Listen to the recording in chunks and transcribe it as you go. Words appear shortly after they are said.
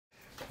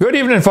Good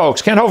evening,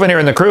 folks. Ken Hovind here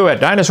in the crew at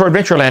Dinosaur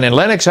Adventureland in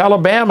Lenox,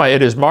 Alabama.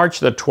 It is March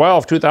the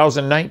 12th,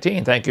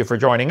 2019. Thank you for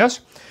joining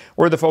us.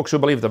 We're the folks who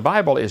believe the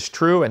Bible is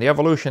true and the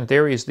evolution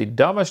theory is the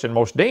dumbest and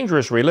most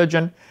dangerous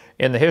religion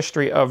in the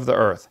history of the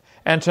earth.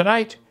 And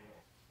tonight,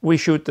 we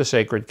shoot the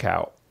sacred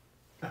cow.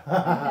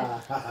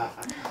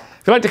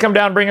 If you'd like to come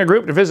down, bring a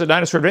group to visit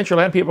Dinosaur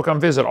Adventureland, people come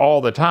visit all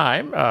the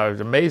time.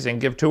 It's amazing.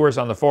 Give tours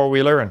on the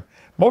four-wheeler, and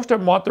most of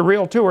them want the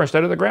real tour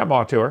instead of the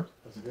grandma tour.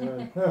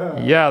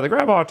 Yeah, the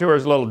grandma tour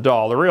is a little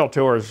dull. The real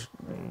tour is,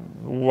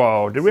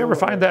 whoa. Did we ever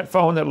find that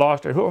phone that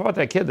lost it? Who about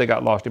that kid that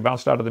got lost? He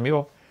bounced out of the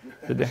mule?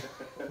 Did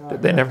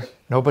they never?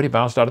 Nobody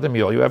bounced out of the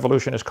mule. You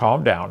evolutionists,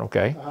 calm down,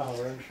 okay?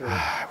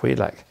 We'd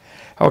like.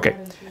 Okay,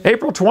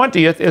 April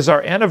 20th is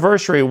our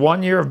anniversary,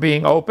 1 year of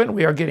being open.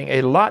 We are getting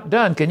a lot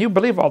done. Can you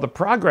believe all the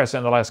progress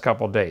in the last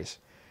couple of days?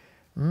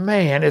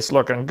 Man, it's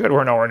looking good.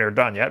 We're nowhere near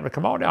done yet, but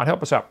come on down,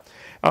 help us out.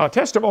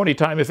 Testimony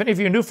time. If any of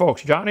you new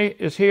folks, Johnny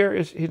is here.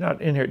 He's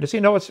not in here? Does he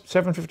know it's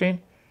 7:15?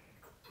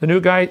 The new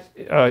guy,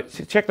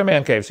 check the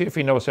man cave, see if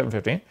he knows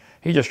 7:15.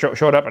 He just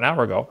showed up an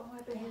hour ago. Oh,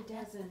 I bet he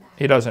doesn't.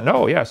 He doesn't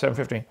know, yeah,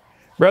 7:15.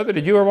 Brother,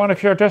 did you ever want to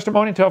share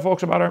testimony and tell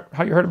folks about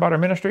how you heard about our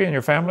ministry and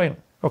your family?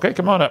 Okay,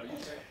 come on up.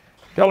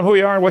 Tell them who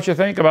you are and what you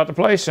think about the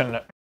place.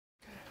 And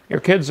your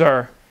kids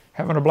are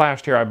having a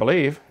blast here, I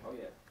believe. Oh,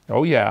 yeah.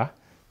 Oh, yeah.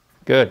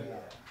 Good.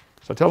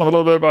 So tell them a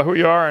little bit about who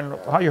you are and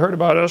how you heard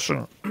about us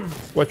and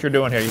what you're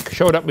doing here. You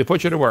showed up, we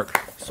put you to work.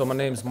 So my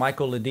name's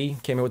Michael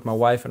Ledee. Came here with my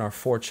wife and our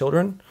 4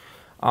 children.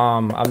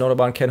 I've known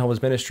about Ken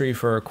Hovind's ministry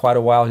for quite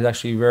a while. He's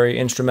actually very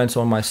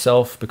instrumental in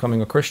myself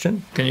becoming a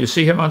Christian. Can you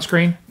see him on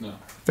screen? No.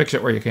 Fix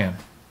it where you can.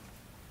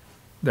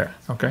 There,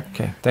 okay.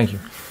 Okay, thank you.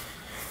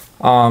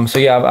 So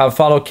yeah, I've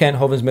followed Ken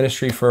Hovind's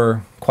ministry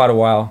for quite a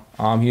while.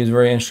 He was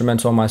very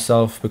instrumental in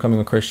myself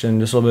becoming a Christian.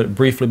 Just a little bit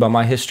briefly about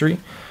my history.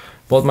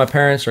 Both my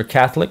parents are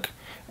Catholic.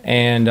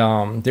 And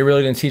they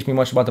really didn't teach me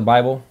much about the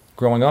Bible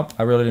growing up.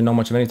 I really didn't know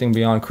much of anything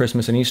beyond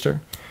Christmas and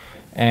Easter.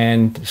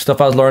 And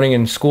stuff I was learning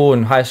in school,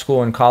 in high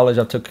school, and college,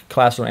 I took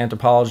classes on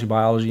anthropology,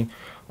 biology.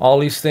 All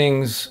these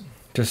things,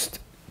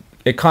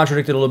 it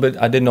contradicted a little bit.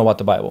 I didn't know about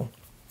the Bible.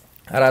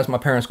 I'd ask my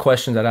parents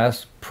questions. I'd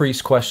ask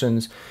priests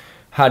questions.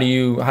 How do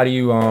you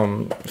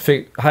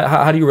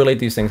relate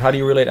these things? How do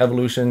you relate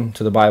evolution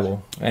to the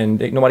Bible? And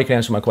nobody can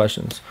answer my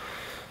questions.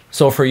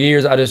 So for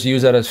years, I just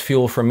used that as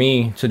fuel for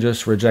me to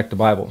just reject the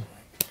Bible.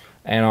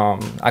 And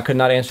I could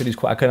not answer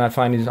I could not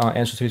find these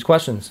answers to these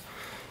questions.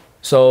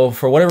 So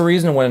for whatever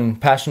reason, when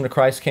Passion of the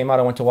Christ came out,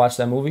 I went to watch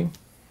that movie.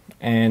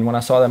 And when I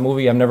saw that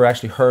movie, I've never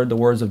actually heard the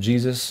words of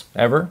Jesus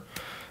ever.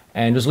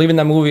 And just leaving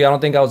that movie, I don't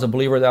think I was a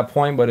believer at that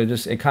point, but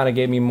it kind of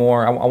gave me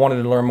more. I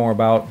wanted to learn more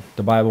about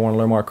the Bible. I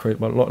wanted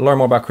to learn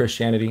more about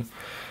Christianity.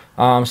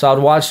 So I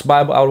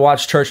would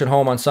watch church at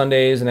home on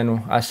Sundays, and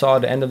then I saw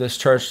at the end of this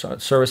church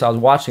service I was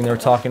watching, they were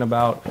talking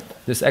about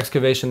this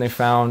excavation they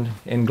found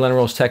in Glen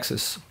Rose,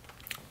 Texas,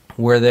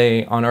 where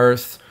they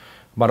unearthed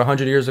about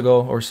 100 years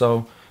ago or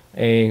so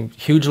a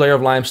huge layer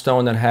of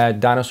limestone that had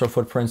dinosaur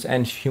footprints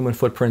and human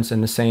footprints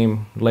in the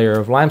same layer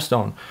of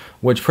limestone,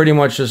 which pretty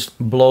much just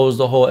blows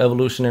the whole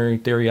evolutionary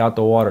theory out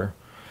the water.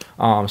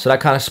 So that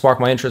kind of sparked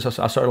my interest.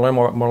 I started to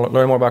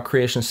learn more about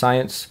creation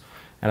science,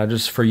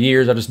 and for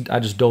years I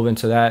just dove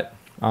into that.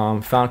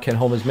 Found Ken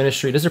Hovind's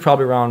ministry. This is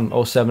probably around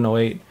 07,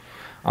 08,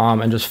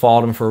 and just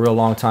followed him for a real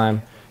long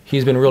time.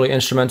 He's been really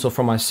instrumental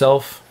for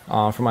myself,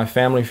 for my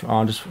family,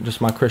 just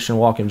my Christian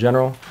walk in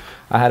general.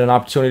 I had an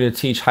opportunity to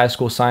teach high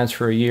school science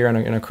for a year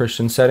in a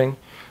Christian setting,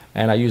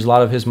 and I used a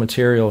lot of his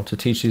material to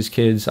teach these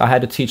kids. I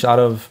had to teach out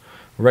of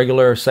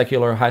regular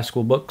secular high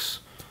school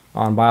books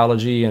on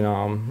biology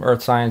and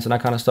earth science and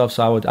that kind of stuff.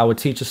 So I would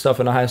teach the stuff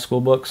in the high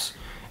school books,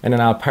 and then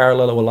I would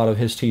parallel it with a lot of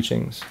his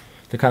teachings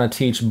to kind of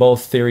teach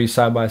both theories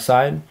side by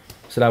side,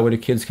 so that way the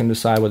kids can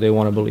decide what they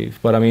want to believe.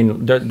 But I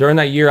mean, during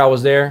that year I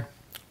was there,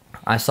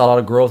 I saw a lot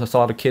of growth. I saw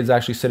a lot of kids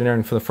actually sitting there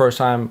and for the first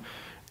time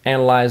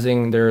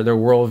analyzing their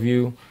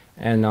worldview,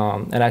 and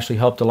actually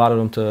helped a lot of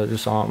them to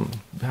just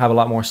have a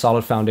lot more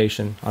solid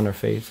foundation on their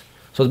faith.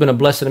 So it's been a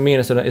blessing to me,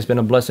 and it's been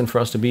a blessing for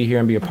us to be here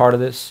and be a part of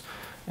this.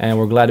 And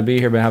we're glad to be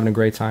here. Been having a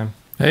great time.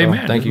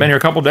 Amen. Thank you. Been here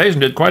a couple of days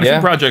and did quite a few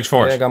projects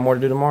for us. Yeah, I got more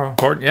to do tomorrow.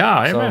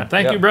 Yeah, amen.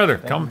 Thank you, brother.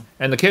 Come.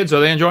 And the kids, are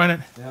they enjoying it?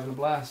 They're having a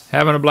blast.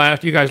 Having a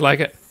blast. You guys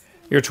like it?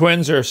 Your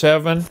twins are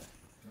 7.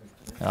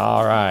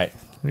 All right.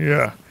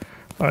 Yeah.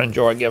 I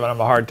enjoy giving them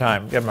a hard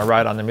time, giving them a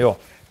ride on the mule.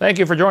 Thank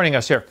you for joining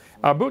us here.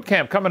 Boot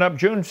camp coming up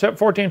June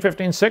 14,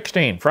 15,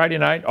 16, Friday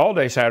night, all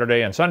day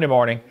Saturday and Sunday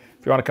morning.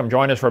 If you want to come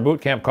join us for a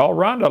boot camp, call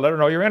Rhonda. Let her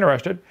know you're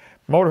interested.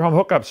 Motorhome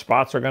hookup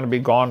spots are going to be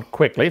gone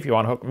quickly if you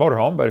want to hook a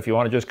motorhome, but if you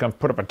want to just come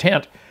put up a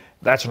tent,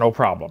 that's no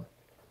problem.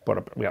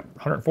 We got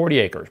 140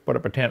 acres. Put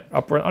up a tent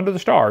up under the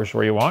stars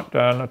where you want,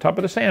 on the top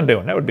of the sand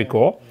dune. That would be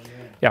cool.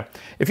 Yeah.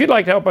 If you'd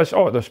like to help us,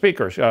 the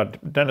speakers,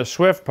 Dennis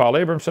Swift, Paul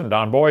Abramson,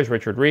 Don Boys,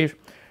 Richard Reeves,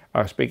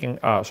 speaking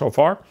so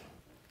far.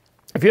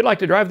 If you'd like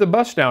to drive the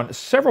bus down,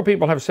 several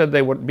people have said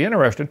they would be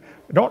interested.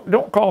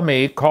 Don't call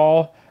me.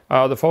 Call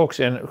the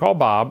folks call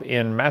Bob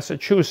in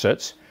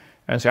Massachusetts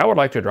and say, I would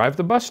like to drive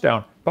the bus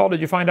down. Paul,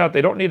 did you find out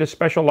they don't need a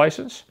special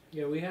license?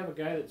 Yeah, we have a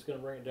guy that's going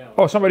to bring it down.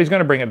 Oh, somebody's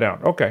going to bring it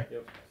down. Okay.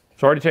 Yep.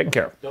 It's already taken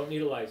care of. Don't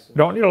need a license.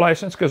 Don't need a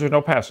license because there's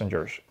no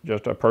passengers,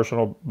 just a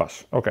personal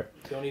bus. Okay.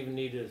 Don't even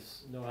need to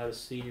know how to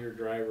see or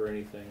drive or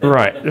anything.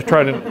 Right. Just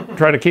try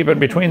to keep it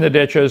between the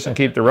ditches and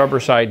keep the rubber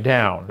side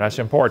down. That's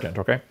important.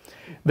 Okay.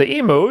 The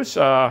emus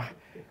are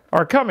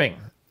coming.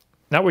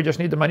 Now we just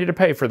need the money to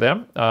pay for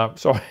them.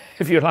 So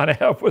if you'd like to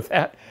help with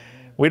that,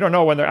 we don't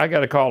know when they're. I got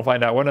to call and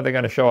find out when are they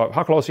going to show up.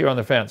 How close are you on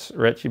the fence,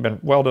 Rich? You've been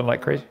welding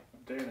like crazy.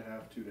 Day and a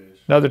half, 2 days.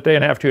 Another day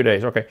and a half, 2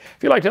 days. Okay. If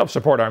you'd like to help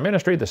support our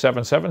ministry, the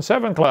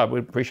 777 Club, we'd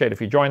appreciate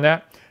if you join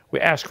that. We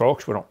ask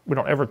folks. We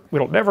don't ever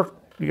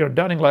you get a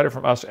dunning letter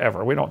from us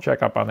ever. We don't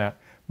check up on that.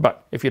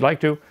 But if you'd like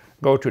to,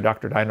 go to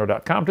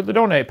drdino.com to the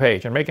donate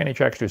page and make any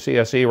checks to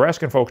CSE. We're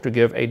asking folks to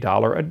give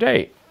 $1 a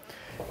day.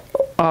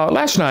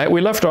 Last night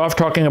we left off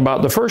talking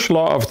about the first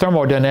law of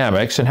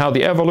thermodynamics and how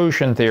the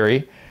evolution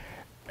theory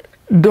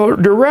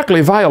directly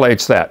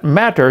violates that.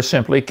 Matter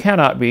simply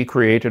cannot be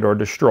created or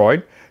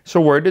destroyed. So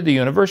where did the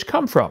universe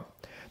come from?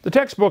 The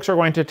textbooks are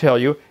going to tell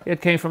you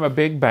it came from a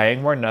big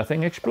bang where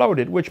nothing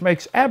exploded, which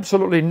makes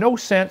absolutely no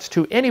sense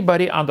to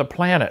anybody on the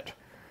planet.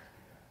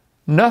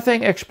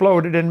 Nothing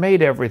exploded and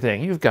made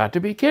everything. You've got to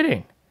be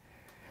kidding.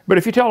 But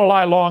if you tell a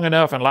lie long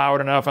enough and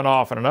loud enough and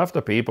often enough,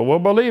 the people will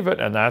believe it,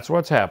 and that's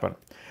what's happened.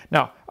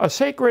 Now, a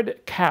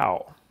sacred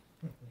cow,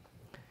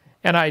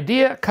 an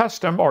idea,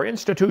 custom, or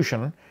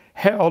institution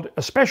held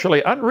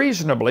especially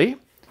unreasonably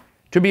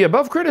to be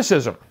above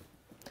criticism.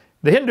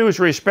 The Hindus'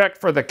 respect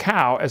for the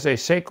cow as a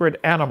sacred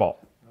animal.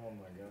 Oh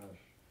my gosh.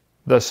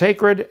 The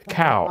sacred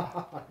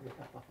cow.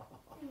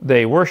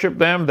 They worship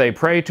them, they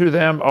pray to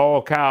them.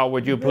 Oh, cow,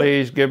 would you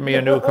please give me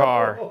a new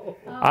car?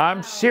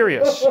 I'm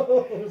serious.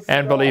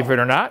 And believe it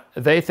or not,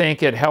 they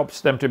think it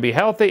helps them to be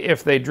healthy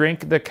if they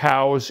drink the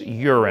cow's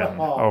urine.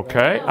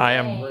 Okay? I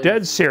am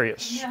dead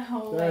serious.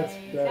 No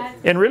way.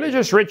 In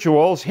religious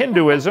rituals,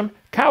 Hinduism,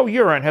 cow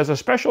urine has a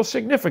special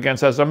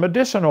significance as a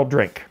medicinal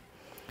drink.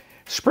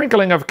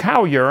 Sprinkling of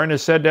cow urine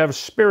is said to have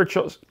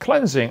spiritual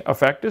cleansing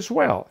effect as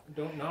well.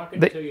 Don't knock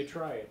it until you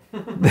try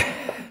it.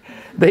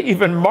 They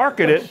even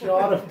market it.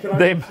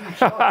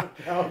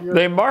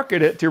 They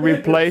market it to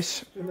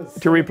replace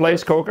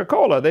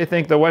Coca-Cola. They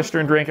think the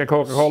Western drink of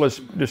Coca-Cola is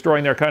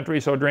destroying their country,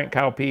 so drink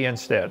cow pee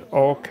instead.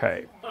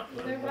 Okay.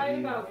 They're right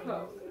about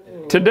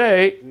Coke.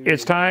 Today,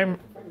 it's time,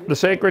 the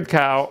sacred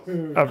cow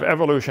of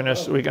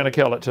evolutionists, we're going to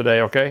kill it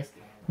today, okay?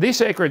 The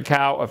sacred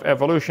cow of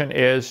evolution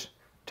is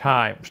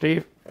time.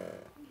 Steve?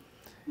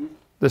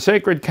 The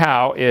sacred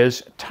cow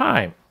is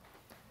time.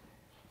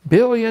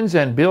 Billions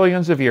and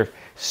billions of years.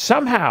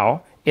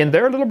 Somehow, in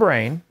their little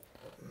brain,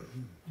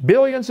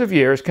 billions of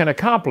years can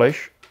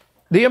accomplish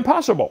the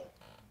impossible.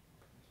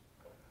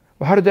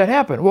 Well, how did that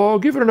happen? Well,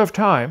 give it enough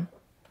time.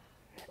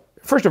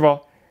 First of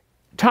all,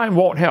 time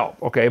won't help,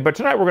 okay? But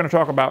tonight we're going to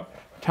talk about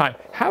time.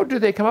 How do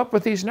they come up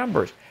with these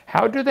numbers?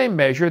 How do they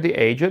measure the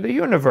age of the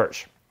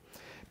universe?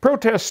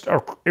 Protests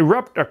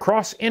erupt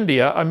across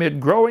India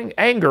amid growing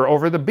anger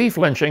over the beef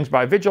lynchings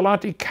by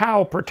vigilante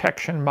cow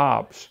protection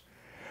mobs.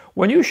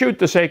 When you shoot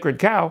the sacred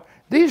cow,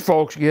 these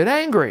folks get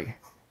angry.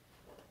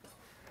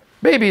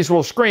 Babies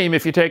will scream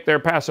if you take their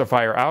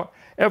pacifier out.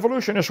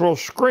 Evolutionists will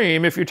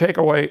scream if you take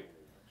away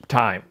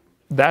time.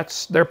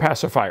 That's their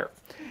pacifier.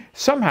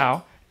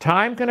 Somehow,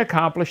 time can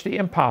accomplish the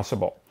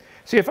impossible.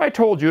 See, if I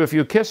told you if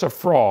you kiss a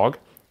frog,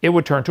 it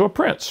would turn to a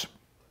prince.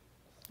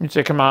 You'd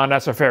say, come on,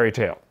 that's a fairy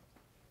tale.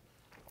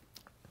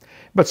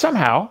 But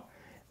somehow,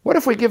 what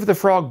if we give the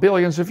frog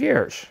billions of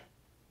years?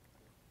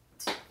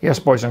 Yes,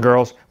 boys and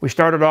girls, we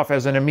started off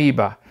as an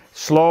amoeba.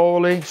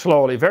 Slowly,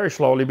 very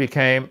slowly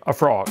became a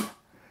frog.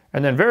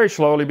 And then very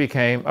slowly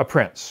became a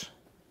prince.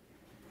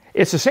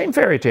 It's the same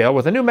fairy tale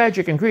with a new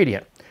magic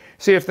ingredient.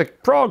 See, if the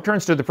frog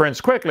turns to the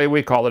prince quickly,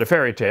 we call it a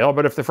fairy tale.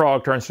 But if the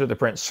frog turns to the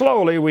prince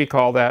slowly, we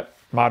call that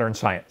modern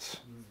science.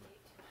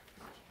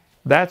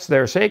 That's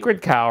their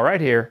sacred cow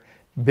right here.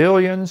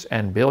 Billions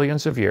and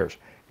billions of years.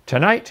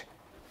 Tonight,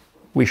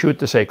 we shoot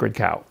the sacred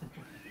cow.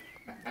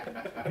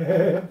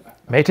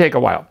 May take a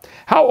while.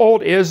 How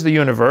old is the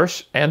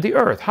universe and the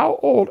earth? How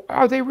old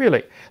are they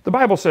really? The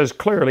Bible says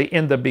clearly,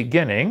 in the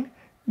beginning,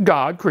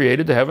 God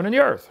created the heaven and the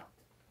earth.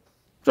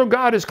 So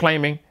God is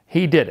claiming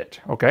he did it,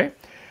 okay?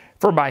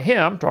 For by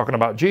him, talking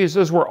about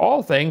Jesus, were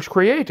all things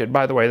created.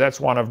 By the way,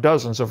 that's one of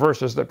dozens of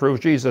verses that proves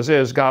Jesus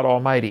is God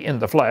Almighty in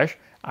the flesh.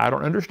 I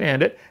don't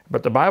understand it,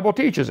 but the Bible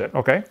teaches it,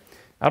 okay?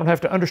 I don't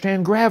have to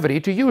understand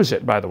gravity to use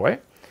it, by the way.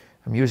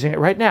 I'm using it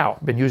right now.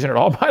 I've been using it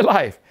all my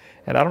life.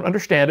 And I don't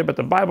understand it, but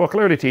the Bible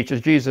clearly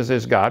teaches Jesus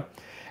is God.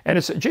 And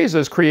it's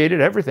Jesus created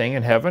everything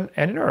in heaven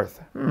and in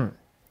earth.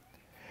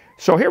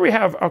 So here we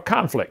have a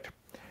conflict.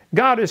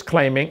 God is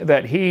claiming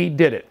that he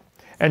did it.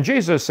 And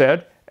Jesus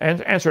said,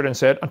 and answered and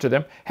said unto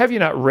them, have you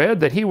not read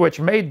that he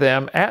which made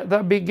them at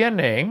the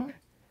beginning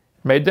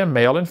made them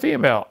male and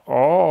female?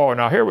 Oh,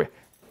 now here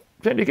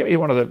Cindy, give me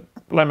one of the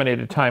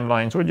laminated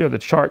timelines, would you? The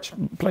charts,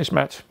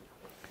 placemats.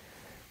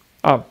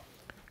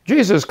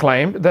 Jesus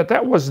claimed that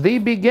that was the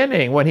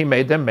beginning when he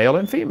made them male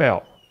and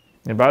female.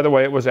 And by the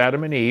way, it was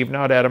Adam and Eve,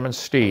 not Adam and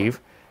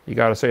Steve. You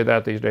got to say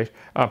that these days.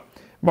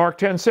 Mark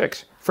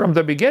 10:6. From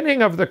the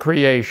beginning of the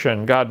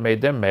creation, God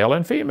made them male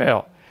and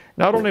female.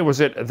 Not only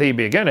was it the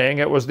beginning,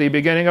 it was the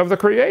beginning of the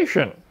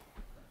creation.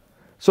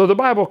 So the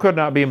Bible could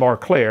not be more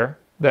clear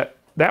that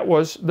that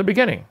was the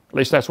beginning. At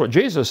least that's what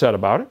Jesus said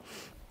about it.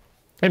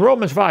 In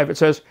Romans 5, it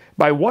says,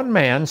 by one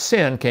man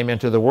sin came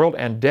into the world,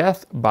 and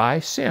death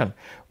by sin.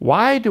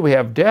 Why do we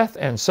have death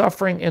and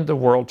suffering in the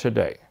world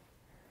today?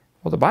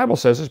 Well, the Bible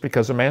says it's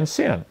because of man's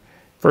sin.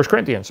 1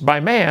 Corinthians, by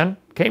man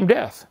came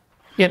death.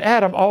 In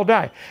Adam all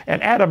die.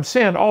 And Adam's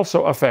sin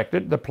also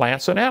affected the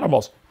plants and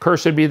animals.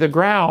 Cursed be the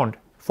ground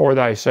for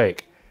thy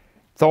sake.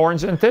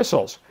 Thorns and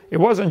thistles. It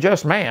wasn't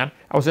just man.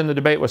 I was in the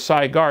debate with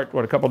Cy Gart,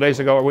 a couple days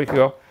ago or a week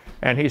ago,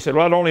 and he said,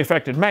 well, it only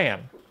affected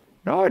man.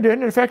 No, it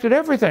didn't. It affected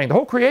everything. The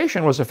whole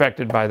creation was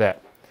affected by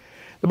that.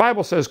 The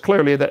Bible says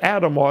clearly that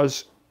Adam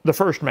was the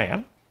first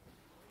man,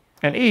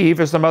 and Eve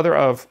is the mother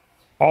of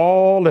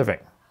all living.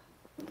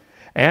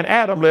 And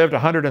Adam lived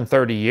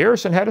 130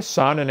 years and had a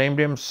son and named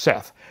him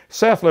Seth.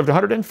 Seth lived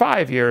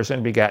 105 years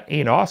and begat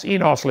Enos.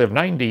 Enos lived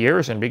 90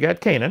 years and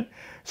begat Canaan.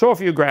 So if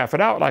you graph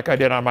it out like I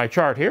did on my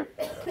chart here,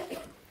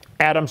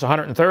 Adam's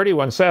 130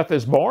 when Seth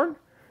is born,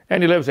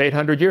 and he lives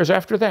 800 years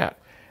after that.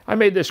 I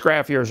made this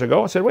graph years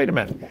ago and said, wait a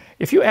minute,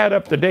 if you add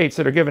up the dates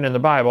that are given in the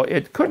Bible,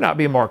 it could not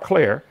be more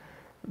clear.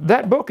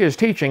 That book is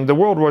teaching the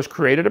world was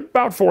created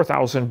about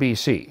 4000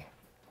 BC.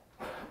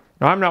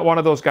 Now, I'm not one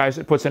of those guys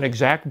that puts an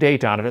exact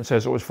date on it and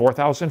says it was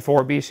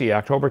 4004 BC,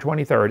 October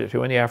 23rd at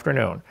 2 in the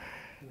afternoon.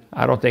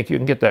 I don't think you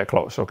can get that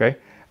close, okay?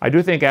 I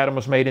do think Adam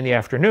was made in the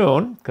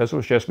afternoon because it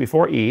was just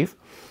before Eve.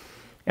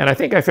 And I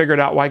think I figured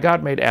out why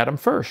God made Adam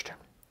first.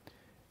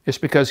 It's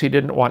because he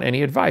didn't want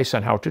any advice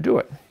on how to do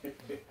it.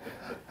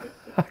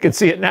 I can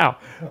see it now.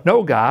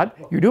 No, God,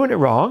 you're doing it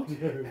wrong.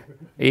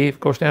 Eve,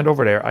 go stand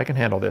over there. I can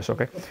handle this,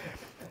 okay?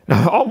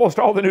 Now, almost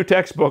all the new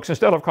textbooks,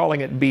 instead of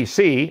calling it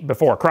BC,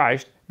 before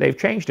Christ, they've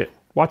changed it.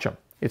 Watch them.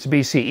 It's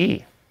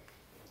BCE,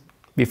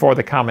 before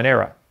the Common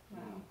Era.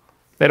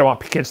 They don't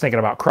want kids thinking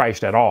about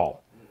Christ at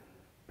all.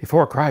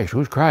 Before Christ,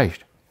 who's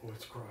Christ?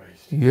 What's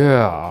Christ?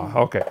 Yeah,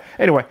 okay.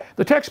 Anyway,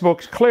 the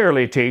textbooks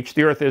clearly teach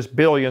the earth is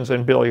billions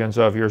and billions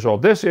of years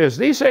old. This is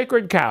the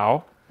sacred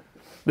cow.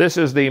 This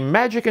is the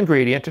magic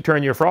ingredient to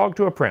turn your frog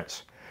to a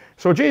prince.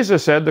 So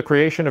Jesus said the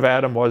creation of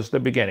Adam was the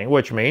beginning,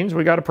 which means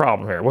we got a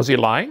problem here. Was he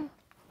lying?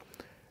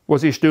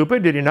 Was he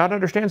stupid? Did he not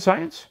understand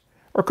science?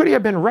 Or could he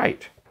have been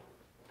right?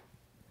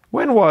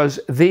 When was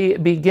the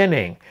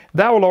beginning?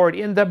 Thou, Lord,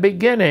 in the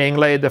beginning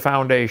laid the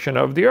foundation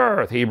of the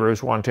earth,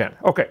 Hebrews 1:10.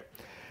 Okay,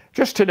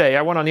 just today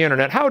I went on the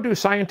internet. How do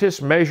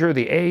scientists measure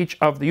the age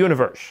of the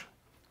universe?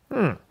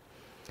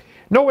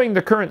 Knowing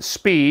the current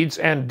speeds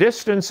and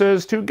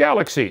distances to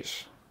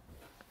galaxies,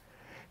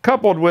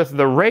 coupled with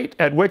the rate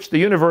at which the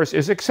universe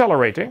is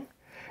accelerating,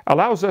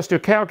 allows us to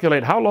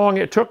calculate how long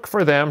it took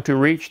for them to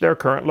reach their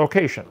current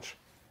locations.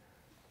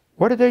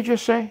 What did they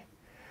just say?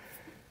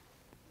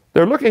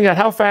 They're looking at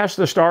how fast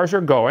the stars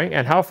are going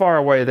and how far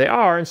away they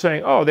are and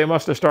saying, oh, they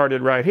must have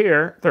started right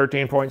here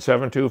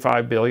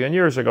 13.725 billion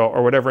years ago,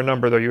 or whatever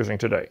number they're using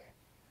today.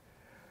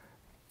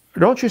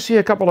 Don't you see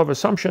a couple of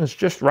assumptions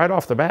just right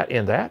off the bat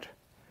in that?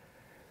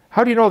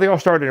 How do you know they all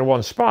started in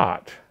one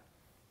spot?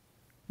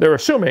 They're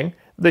assuming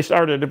they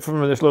started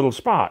from this little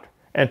spot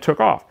and took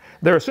off.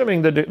 They're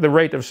assuming the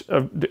rate of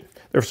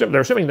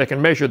they're assuming they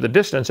can measure the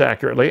distance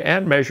accurately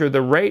and measure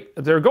the rate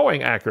they're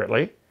going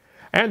accurately,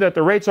 and that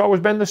the rate's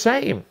always been the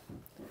same.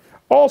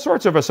 All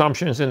sorts of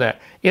assumptions in that.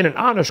 In an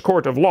honest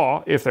court of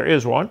law, if there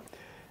is one,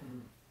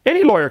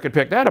 any lawyer could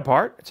pick that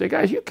apart and say,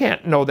 guys, you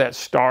can't know that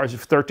stars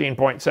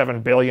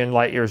 13.7 billion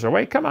light years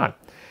away. Come on.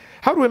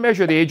 How do we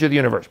measure the age of the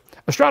universe?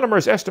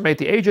 Astronomers estimate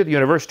the age of the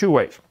universe two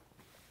ways.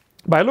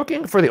 By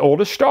looking for the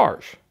oldest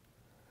stars.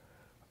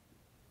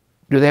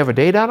 Do they have a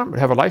date on them?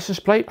 Have a license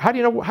plate? How do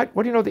you know?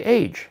 What do you know the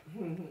age?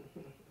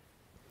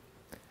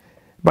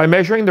 By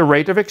measuring the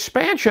rate of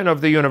expansion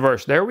of the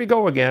universe. There we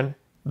go again.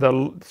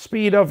 The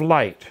speed of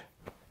light.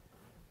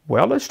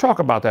 Well, let's talk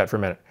about that for a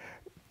minute.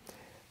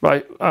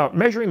 By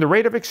measuring the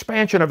rate of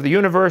expansion of the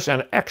universe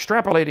and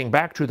extrapolating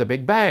back to the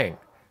Big Bang.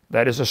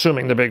 That is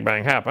assuming the Big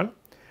Bang happened.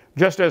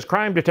 Just as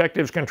crime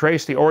detectives can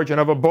trace the origin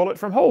of a bullet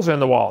from holes in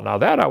the wall. Now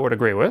that I would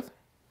agree with.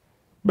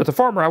 But the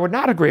former I would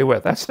not agree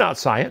with. That's not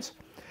science.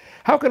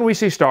 How can we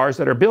see stars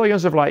that are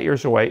billions of light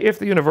years away if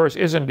the universe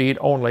is indeed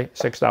only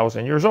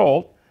 6,000 years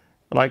old,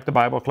 like the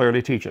Bible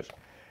clearly teaches?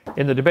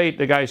 In the debate,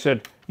 the guy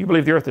said, you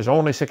believe the earth is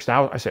only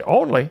 6,000? I say,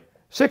 only?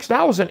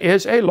 6,000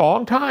 is a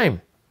long time.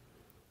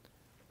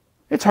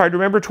 It's hard to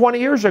remember 20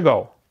 years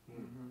ago.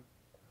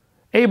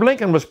 Abe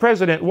Lincoln was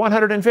president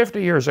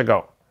 150 years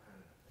ago.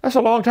 That's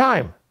a long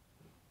time.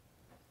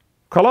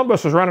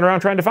 Columbus was running around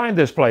trying to find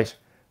this place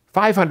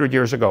 500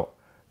 years ago.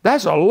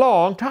 That's a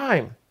long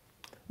time.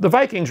 The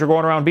Vikings were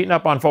going around beating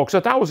up on folks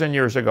 1,000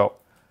 years ago.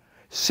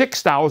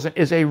 6,000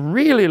 is a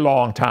really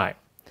long time.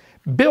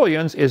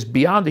 Billions is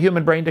beyond the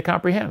human brain to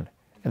comprehend,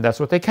 and that's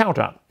what they count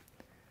on.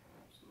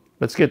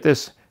 Let's get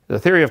this, the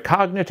theory of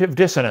cognitive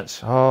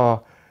dissonance.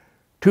 Oh,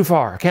 too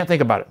far, I can't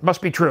think about it.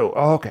 Must be true.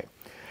 Oh, okay.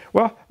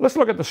 Well, let's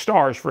look at the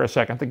stars for a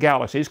second, the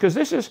galaxies, because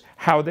this is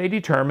how they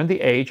determine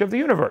the age of the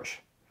universe.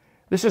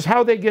 This is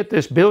how they get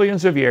this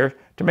billions of years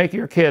to make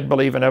your kid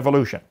believe in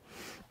evolution.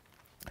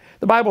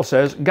 The Bible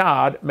says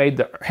God made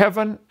the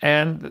heaven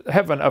and the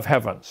heaven of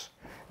heavens.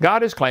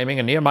 God is claiming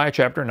in Nehemiah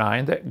chapter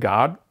 9 that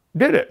God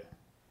did it.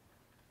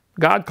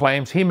 God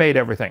claims He made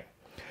everything.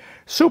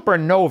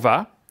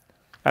 Supernova,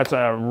 that's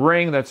a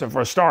ring that's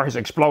where a star has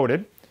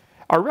exploded,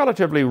 are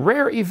relatively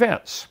rare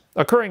events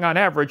occurring on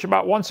average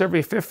about once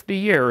every 50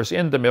 years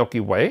in the Milky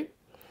Way.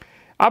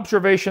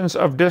 Observations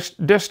of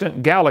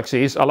distant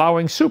galaxies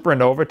allowing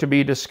supernova to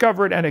be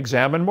discovered and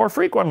examined more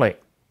frequently.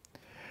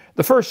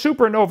 The first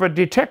supernova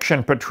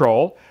detection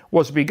patrol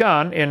was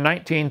begun in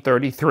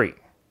 1933.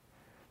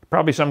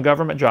 Probably some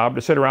government job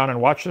to sit around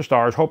and watch the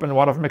stars hoping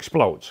one of them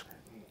explodes.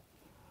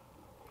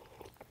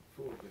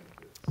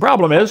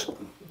 Problem is,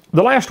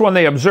 the last one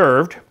they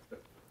observed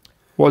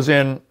was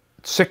in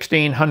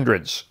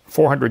 1600s,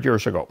 400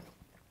 years ago.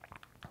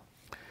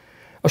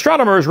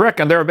 Astronomers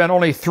reckon there have been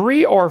only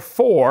 3 or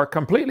 4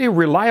 completely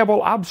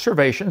reliable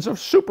observations of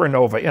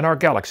supernova in our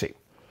galaxy.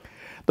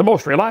 The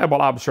most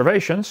reliable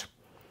observations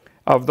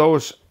of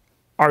those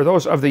are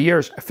those of the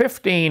years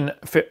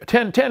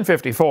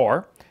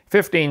 1054,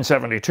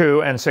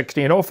 1572, and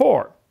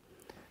 1604.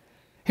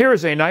 Here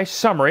is a nice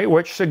summary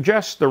which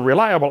suggests the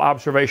reliable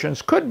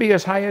observations could be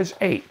as high as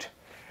 8.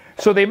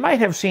 So they might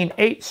have seen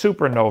 8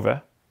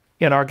 supernovae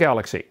in our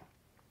galaxy,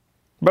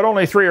 but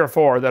only 3 or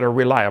 4 that are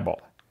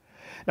reliable.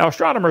 Now,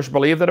 astronomers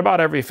believe that about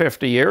every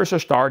 50 years a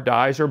star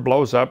dies or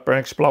blows up and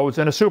explodes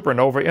in a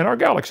supernova in our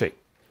galaxy.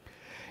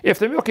 If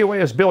the Milky Way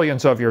is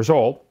billions of years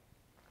old,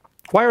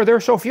 why are there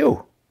so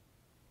few?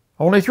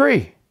 Only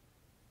 3.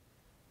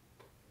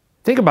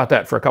 Think about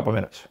that for a couple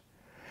minutes.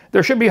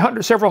 There should be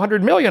several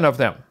hundred million of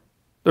them.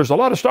 There's a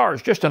lot of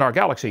stars just in our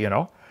galaxy, you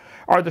know.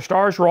 Are the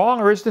stars wrong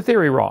or is the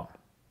theory wrong?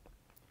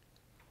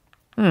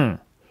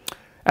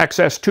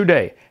 Access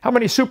today. How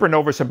many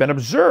supernovas have been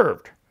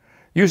observed?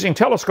 Using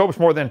telescopes,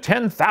 more than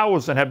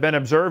 10,000 have been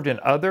observed in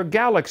other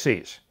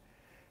galaxies.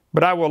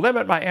 But I will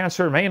limit my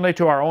answer mainly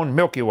to our own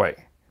Milky Way.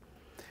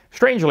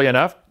 Strangely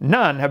enough,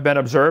 none have been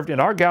observed in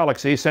our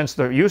galaxy since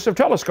the use of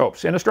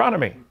telescopes in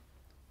astronomy.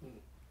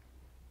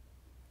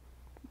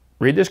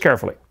 Read this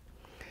carefully.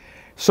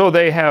 So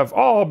they have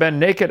all been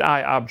naked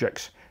eye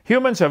objects.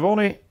 Humans have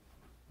only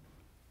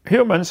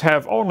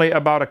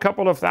about a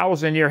couple of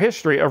thousand-year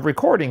history of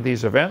recording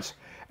these events,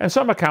 and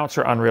some accounts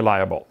are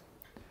unreliable.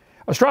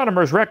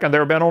 Astronomers reckon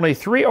there have been only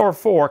 3 or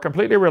 4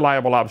 completely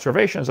reliable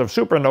observations of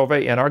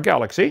supernovae in our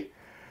galaxy.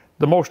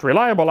 The most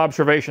reliable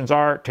observations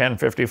are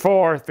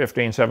 1054,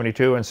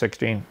 1572, and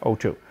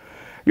 1602.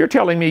 You're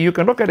telling me you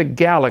can look at a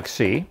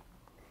galaxy,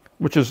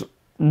 which is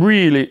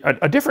really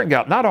a different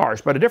galaxy, not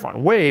ours, but a different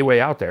one, way,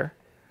 way out there,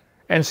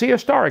 and see a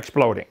star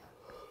exploding.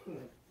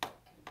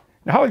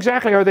 Now, how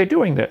exactly are they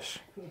doing this?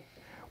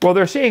 Well,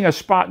 they're seeing a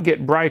spot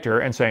get brighter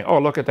and saying, oh,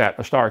 look at that,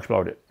 a star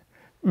exploded.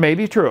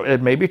 Maybe true.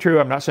 It may be true.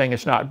 I'm not saying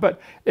it's not,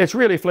 but it's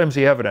really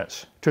flimsy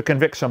evidence to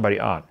convict somebody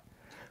on.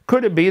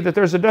 Could it be that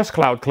there's a dust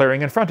cloud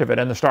clearing in front of it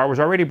and the star was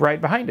already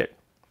bright behind it?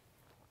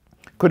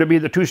 Could it be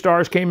the 2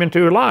 stars came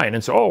into a line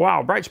and said, oh,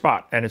 wow, bright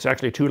spot, and it's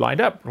actually 2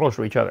 lined up close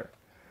to each other?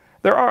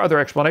 There are other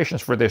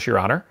explanations for this, Your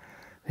Honor.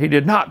 He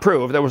did not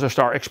prove there was a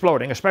star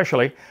exploding,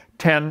 especially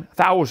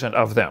 10,000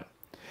 of them.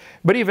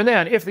 But even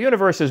then, if the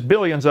universe is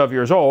billions of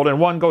years old and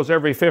one goes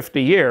every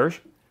 50 years,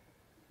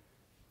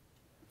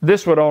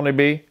 this would only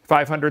be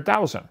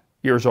 500,000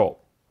 years old.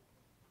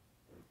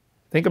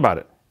 Think about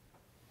it.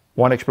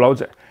 One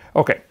explodes it.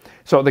 Okay,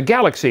 so the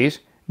galaxies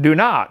do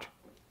not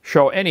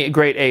show any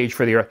great age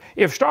for the Earth.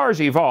 If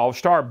stars evolve,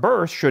 star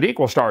births should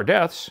equal star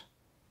deaths.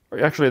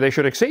 Actually, they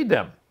should exceed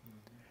them.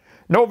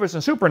 Novas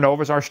and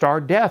supernovas are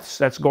star deaths.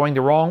 That's going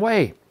the wrong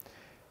way.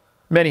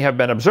 Many have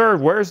been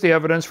observed. Where's the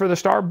evidence for the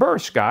star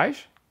births,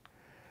 guys?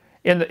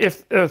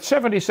 If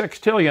 76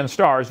 trillion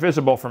stars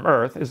visible from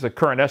Earth is the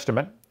current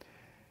estimate,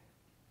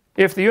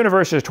 if the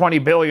universe is 20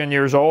 billion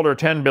years old or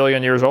 10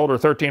 billion years old or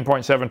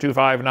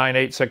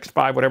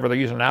 13.7259865, whatever they're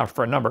using now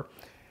for a number,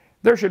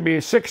 there should be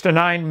 6 to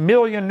 9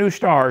 million new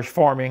stars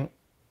forming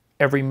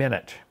every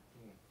minute.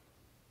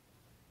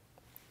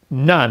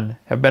 None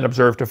have been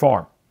observed to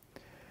form.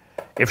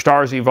 If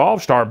stars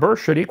evolve, star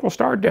births should equal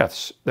star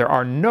deaths. There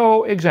are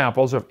no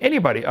examples of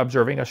anybody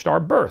observing a star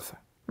birth.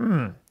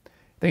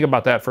 Think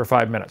about that for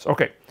 5 minutes.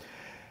 Okay.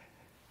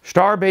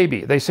 Star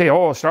baby. They say,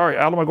 oh, star,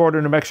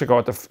 Alamogordo, New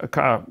Mexico,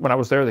 when I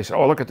was there, they said,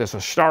 oh, look at this,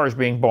 a star is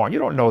being born. You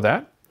don't know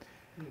that.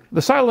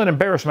 The silent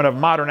embarrassment of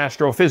modern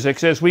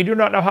astrophysics is we do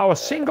not know how a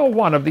single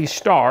one of these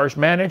stars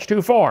managed to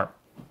form.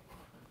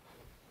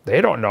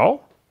 They don't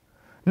know.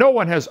 No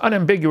one has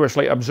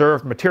unambiguously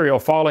observed material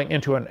falling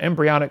into an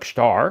embryonic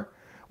star,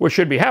 which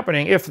should be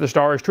happening if the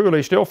star is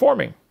truly still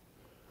forming.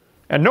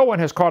 And no one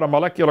has caught a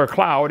molecular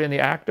cloud in the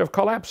act of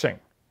collapsing.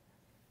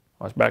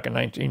 Well, that's back in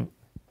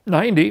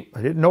 1990.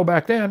 I didn't know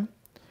back then.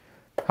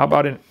 How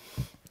about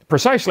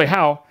precisely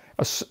how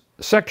a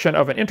section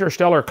of an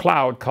interstellar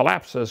cloud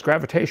collapses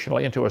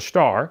gravitationally into a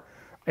star,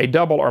 a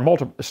double or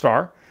multiple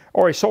star,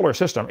 or a solar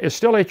system is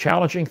still a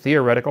challenging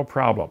theoretical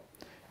problem.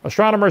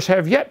 Astronomers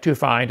have yet to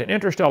find an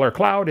interstellar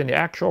cloud in the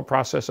actual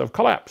process of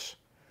collapse.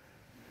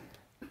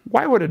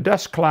 Why would a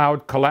dust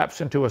cloud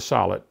collapse into a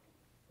solid?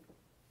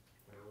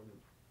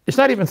 It's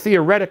not even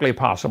theoretically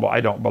possible, I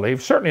don't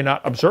believe. Certainly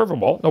not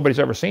observable. Nobody's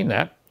ever seen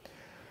that.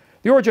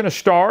 The origin of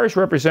stars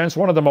represents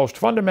one of the most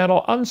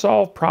fundamental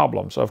unsolved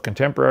problems of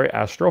contemporary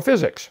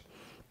astrophysics.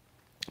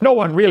 No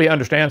one really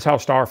understands how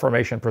star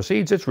formation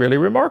proceeds. It's really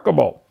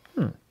remarkable.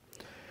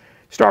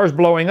 Stars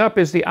blowing up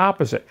is the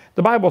opposite.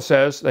 The Bible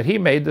says that He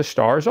made the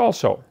stars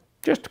also.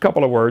 Just a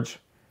couple of words.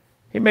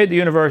 He made the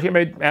universe, He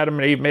made Adam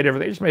and Eve, made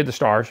everything. He just made the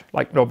stars,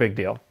 like no big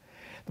deal.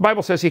 The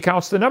Bible says He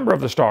counts the number of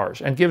the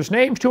stars and gives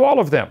names to all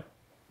of them.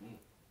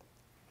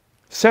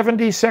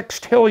 70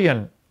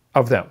 sextillion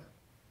of them.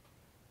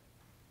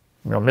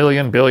 You know,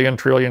 million, billion,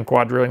 trillion,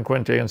 quadrillion,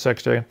 quintillion,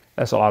 sextillion.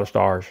 That's a lot of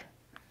stars.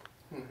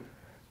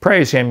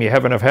 Praise Him, ye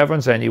heaven of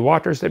heavens, and ye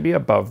waters that be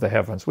above the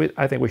heavens.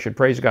 I think we should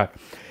praise God.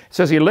 It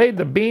says He laid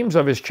the beams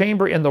of His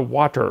chamber in the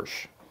waters.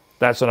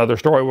 That's another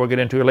story we'll get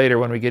into later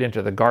when we get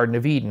into the Garden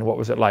of Eden. What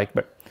was it like?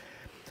 But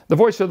the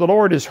voice of the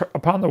Lord is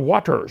upon the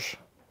waters.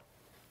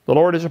 The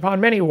Lord is upon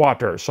many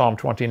waters, Psalm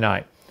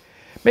 29.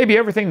 Maybe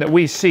everything that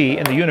we see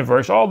in the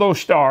universe, all those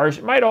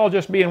stars, might all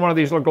just be in one of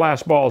these little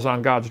glass balls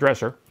on God's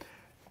dresser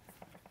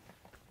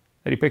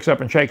that He picks up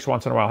and shakes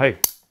once in a while. Hey,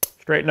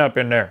 straighten up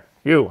in there.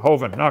 You,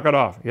 Hovind, knock it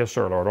off. Yes,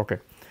 sir, Lord. Okay.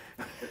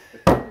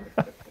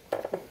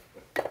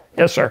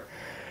 Yes, sir.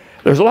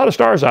 There's a lot of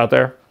stars out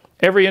there.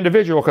 Every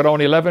individual could own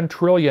 11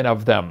 trillion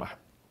of them.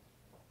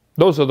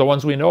 Those are the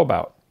ones we know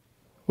about.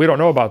 We don't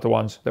know about the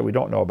ones that we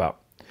don't know about.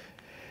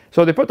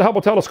 So they put the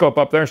Hubble telescope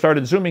up there and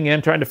started zooming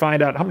in, trying to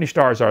find out how many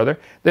stars are there.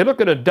 They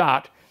look at a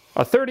dot,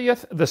 a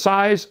 30th the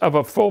size of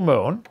a full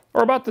moon,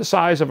 or about the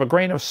size of a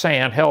grain of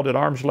sand held at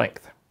arm's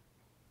length.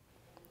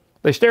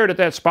 They stared at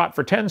that spot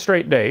for 10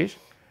 straight days,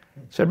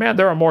 said, man,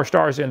 there are more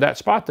stars in that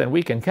spot than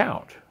we can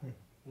count.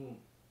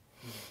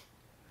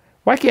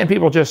 Why can't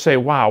people just say,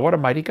 wow, what a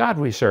mighty God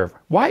we serve?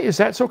 Why is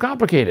that so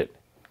complicated?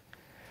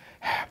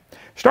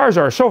 Stars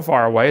are so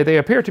far away, they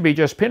appear to be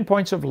just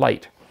pinpoints of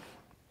light.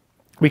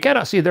 We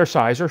cannot see their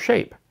size or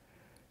shape.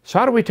 So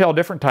how do we tell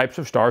different types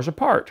of stars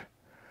apart?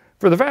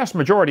 For the vast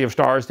majority of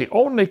stars, the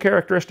only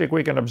characteristic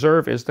we can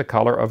observe is the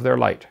color of their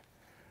light.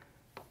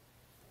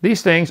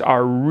 These things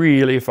are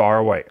really far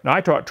away. Now,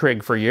 I taught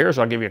trig for years.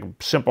 I'll give you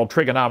a simple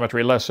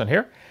trigonometry lesson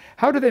here.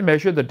 How do they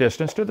measure the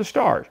distance to the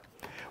stars?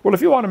 Well,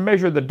 if you want to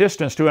measure the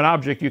distance to an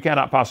object you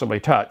cannot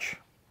possibly touch,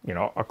 you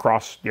know,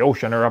 across the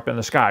ocean or up in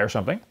the sky or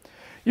something,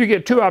 you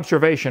get 2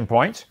 observation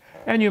points,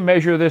 and you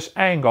measure this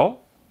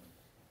angle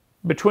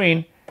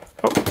between,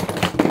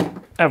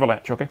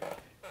 avalanche, okay,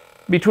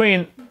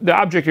 between the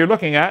object you're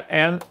looking at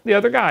and the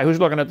other guy who's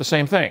looking at the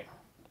same thing.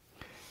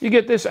 You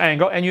get this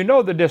angle, and you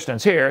know the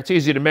distance here. It's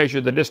easy to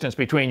measure the distance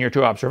between your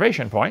 2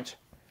 observation points,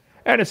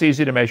 and it's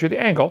easy to measure the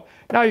angle.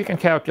 Now you can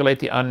calculate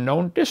the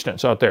unknown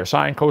distance out there,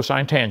 sine,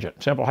 cosine,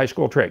 tangent, simple high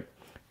school trig.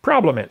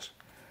 Problem is,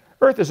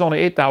 Earth is only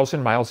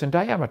 8,000 miles in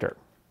diameter.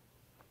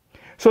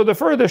 So the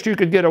furthest you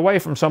could get away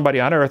from somebody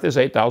on Earth is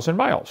 8,000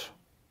 miles.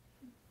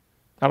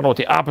 I don't know what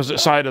the opposite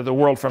side of the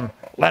world from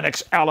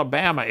Lenox,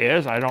 Alabama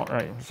is. I don't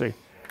see.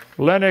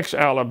 Lenox,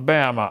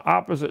 Alabama,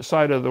 opposite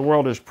side of the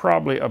world is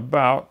probably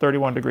about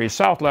 31 degrees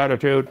south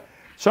latitude,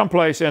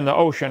 someplace in the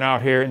ocean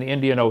out here in the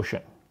Indian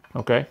Ocean,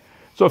 okay?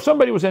 So if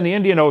somebody was in the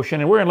Indian Ocean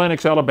and we're in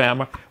Lenox,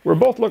 Alabama, we're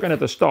both looking at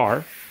the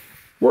star,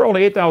 we're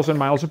only 8,000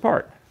 miles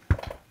apart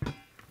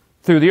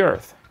through the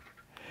Earth.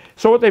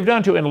 So what they've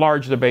done to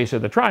enlarge the base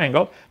of the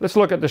triangle, let's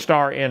look at the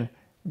star in,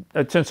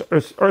 since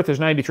Earth is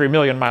 93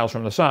 million miles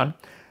from the sun,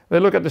 they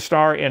look at the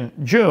star in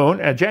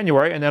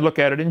January, and then look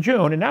at it in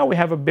June, and now we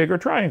have a bigger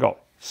triangle.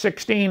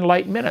 16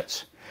 light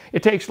minutes.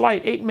 It takes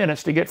light 8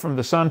 minutes to get from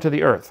the sun to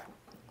the Earth.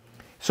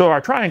 So our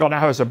triangle now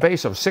has a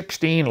base of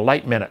 16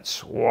 light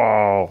minutes.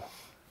 Whoa!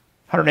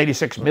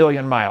 186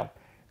 million miles.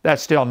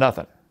 That's still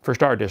nothing for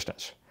star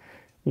distance.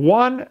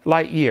 1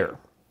 light year,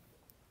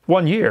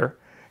 1 year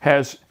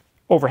has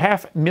over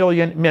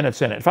 500,000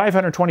 minutes in it.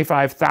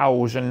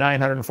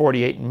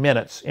 525,948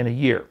 minutes in a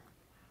year.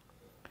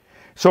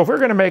 So if we're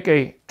going to make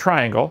a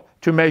triangle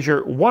to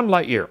measure 1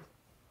 light year,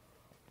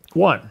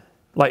 1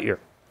 light year,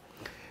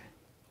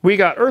 we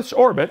got Earth's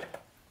orbit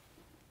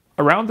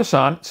around the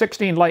sun,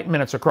 16 light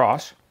minutes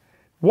across.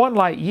 1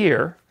 light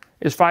year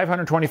is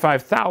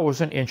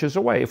 525,000 inches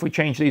away. If we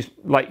change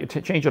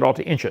change it all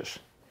to inches,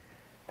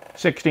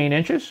 16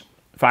 inches,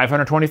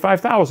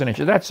 525,000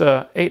 inches. That's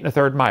 8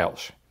 1/3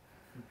 miles.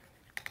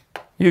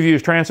 You've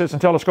used transits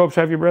and telescopes,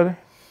 have you, brother?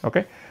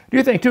 Okay. Do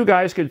you think 2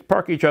 guys could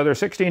park each other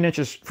 16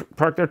 inches,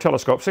 park their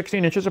telescope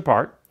 16 inches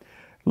apart,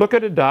 look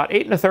at a dot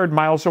 8 1/3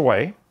 miles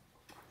away,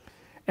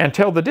 and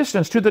tell the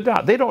distance to the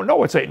dot? They don't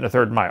know it's 8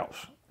 1/3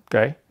 miles,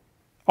 okay?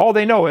 All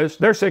they know is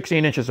they're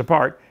 16 inches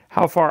apart.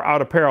 How far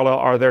out of parallel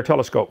are their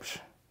telescopes?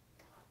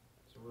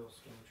 It's a real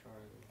skinny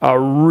triangle. A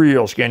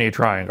real skinny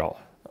triangle,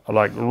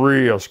 like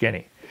real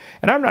skinny.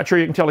 And I'm not sure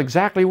you can tell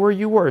exactly where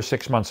you were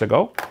 6 months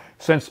ago,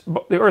 since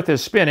the Earth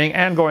is spinning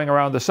and going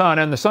around the sun,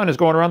 and the sun is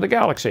going around the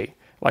galaxy.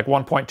 like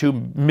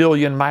 1.2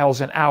 million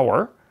miles an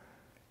hour.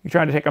 You're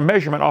trying to take a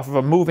measurement off of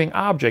a moving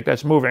object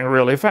that's moving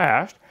really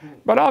fast.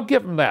 But I'll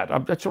give them that. I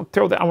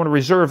want to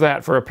reserve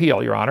that for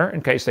appeal, Your Honor,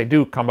 in case they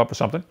do come up with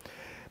something.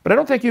 But I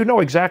don't think you know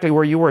exactly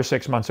where you were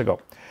 6 months ago.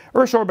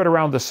 Earth's orbit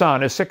around the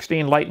sun is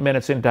 16 light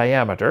minutes in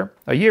diameter.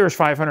 A year is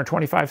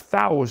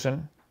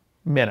 525,000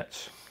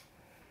 minutes.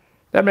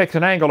 That makes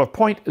an angle of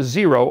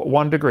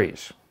 0.01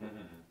 degrees.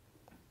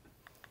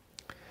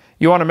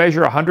 You want to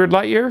measure 100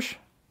 light years?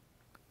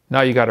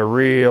 Now you got a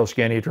real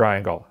skinny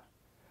triangle.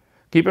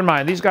 Keep in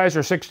mind, these guys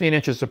are 16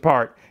 inches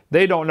apart.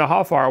 They don't know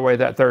how far away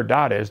that third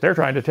dot is. They're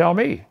trying to tell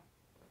me.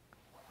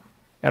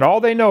 And all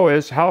they know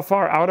is how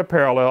far out of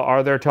parallel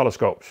are their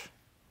telescopes.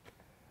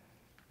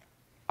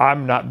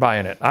 I'm not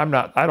buying it.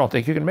 I don't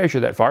think you can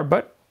measure that far,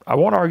 but I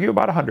won't argue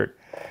about 100.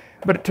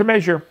 But to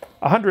measure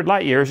 100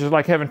 light years is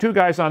like having two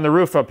guys on the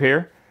roof up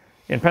here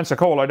in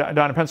Pensacola,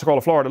 down in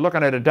Pensacola, Florida,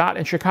 looking at a dot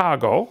in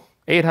Chicago,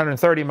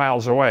 830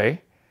 miles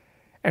away,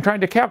 and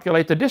trying to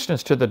calculate the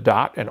distance to the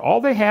dot, and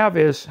all they have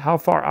is how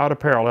far out of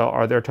parallel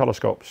are their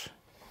telescopes.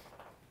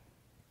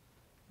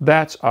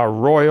 That's a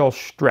royal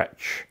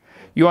stretch.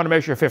 You want to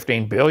measure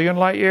 15 billion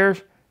light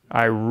years?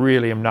 I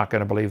really am not going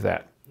to believe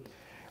that.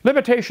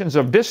 Limitations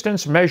of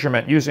distance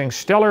measurement using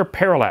stellar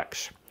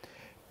parallax.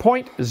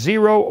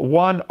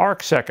 0.01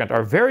 arcsecond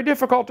are very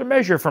difficult to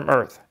measure from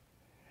Earth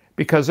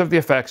because of the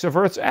effects of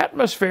Earth's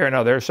atmosphere.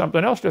 Now there's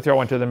something else to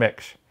throw into the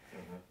mix.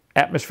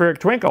 Atmospheric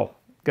twinkle,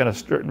 going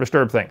to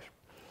disturb things.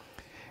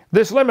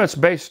 This limits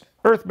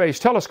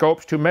Earth-based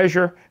telescopes to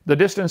measure the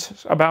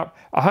distance about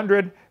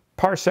 100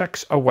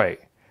 parsecs away.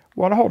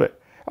 Well, now hold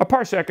it. A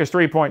parsec is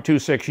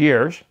 3.26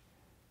 years,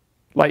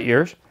 light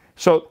years.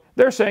 So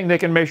they're saying they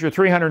can measure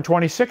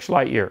 326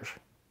 light years.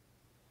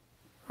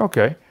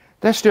 Okay,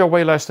 that's still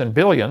way less than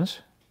billions,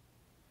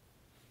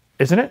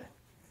 isn't it?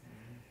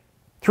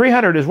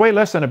 300 is way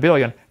less than a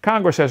billion.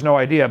 Congress has no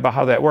idea about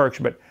how that works,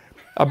 but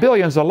a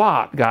billion's a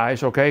lot,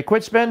 guys, okay?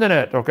 Quit spending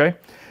it, okay?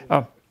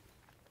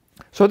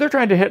 So they're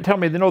trying to tell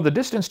me they know the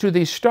distance to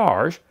these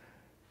stars.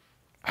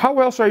 How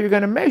else are you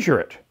going to measure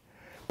it?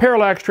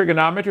 Parallax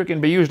trigonometry can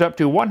be used up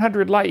to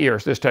 100 light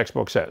years, this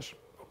textbook says.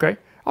 Okay?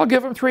 I'll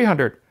give them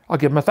 300. I'll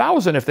give them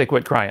 1,000 if they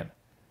quit crying.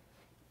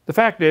 The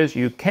fact is,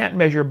 you can't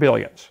measure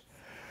billions.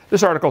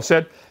 This article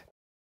said,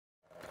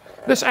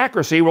 this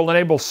accuracy will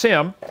enable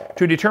SIM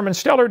to determine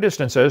stellar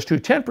distances to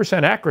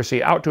 10%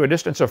 accuracy out to a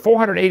distance of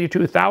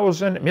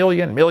 482,000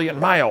 million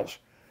miles.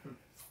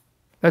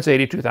 That's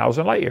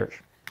 82,000 light years.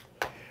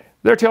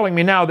 They're telling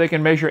me now they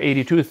can measure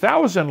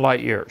 82,000 light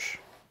years.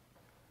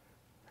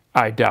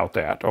 I doubt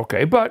that,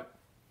 okay, but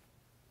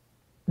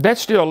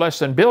that's still less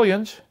than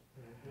billions.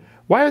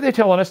 Why are they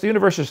telling us the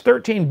universe is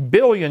 13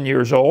 billion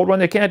years old when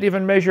they can't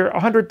even measure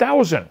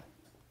 100,000?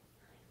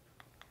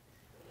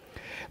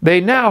 They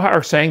now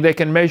are saying they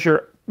can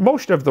measure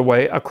most of the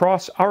way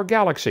across our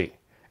galaxy,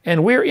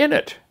 and we're in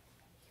it.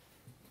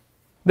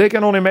 They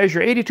can only measure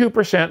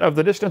 82% of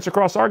the distance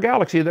across our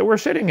galaxy that we're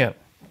sitting in.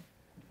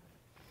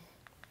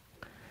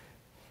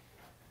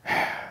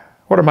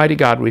 What a mighty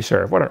God we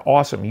serve. What an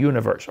awesome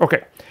universe.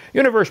 Okay,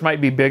 universe might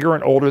be bigger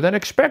and older than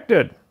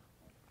expected.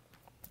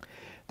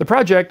 The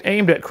project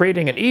aimed at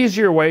creating an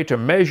easier way to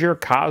measure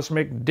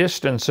cosmic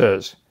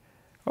distances.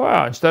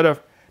 Well, instead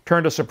of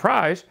turned a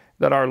surprise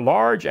that our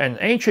large and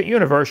ancient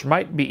universe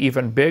might be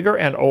even bigger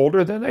and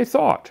older than they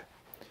thought.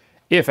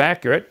 If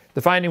accurate,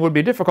 the finding would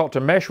be difficult to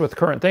mesh with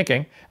current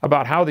thinking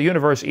about how the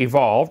universe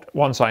evolved,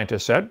 one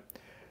scientist said.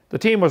 The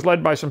team was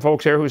led by some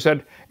folks here who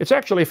said, it's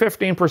actually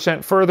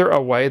 15% further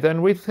away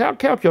than we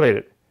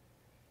calculated.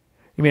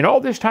 You mean all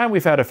this time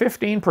we've had a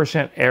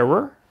 15%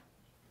 error?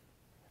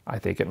 I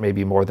think it may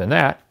be more than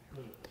that.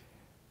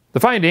 The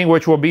finding,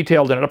 which will be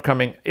detailed in an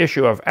upcoming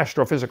issue of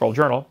Astrophysical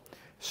Journal,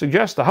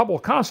 suggests the Hubble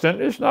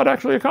constant is not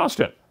actually a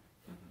constant.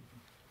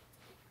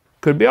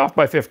 Could be off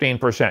by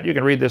 15%. You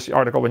can read this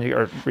article when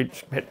you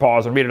hit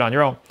pause and read it on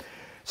your own.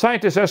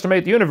 Scientists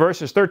estimate the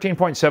universe is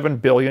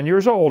 13.7 billion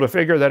years old, a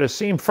figure that has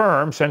seemed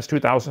firm since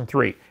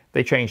 2003.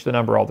 They change the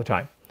number all the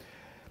time.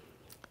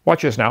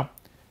 Watch this now.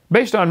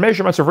 Based on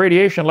measurements of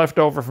radiation left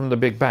over from the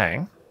Big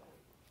Bang,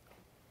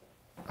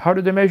 how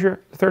did they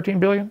measure 13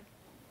 billion?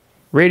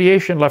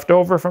 Radiation left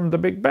over from the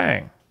Big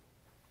Bang.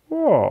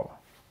 Whoa.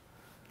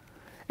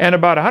 And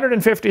about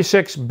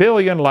 156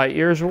 billion light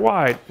years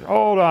wide.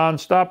 Hold on,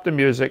 stop the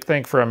music,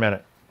 think for a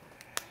minute.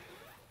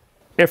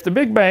 If the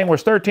Big Bang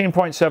was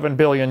 13.7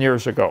 billion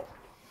years ago,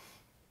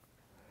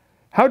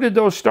 how did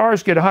those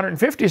stars get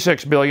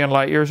 156 billion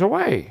light years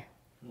away?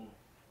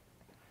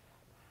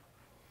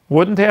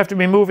 Wouldn't they have to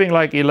be moving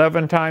like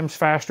 11 times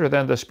faster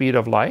than the speed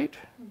of light?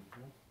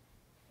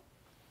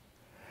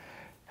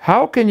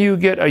 How can you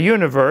get a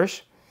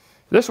universe,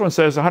 this one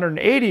says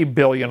 180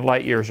 billion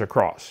light years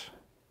across.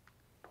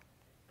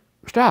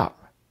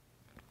 Stop.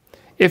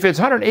 If it's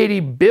 180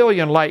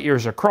 billion light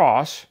years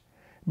across,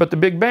 but the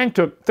Big Bang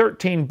took place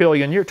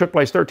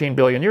 13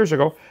 billion years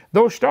ago,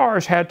 those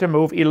stars had to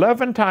move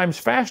 11 times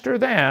faster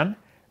than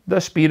the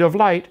speed of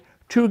light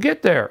to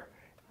get there,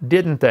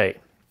 didn't they?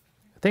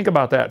 Think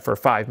about that for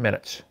 5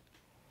 minutes.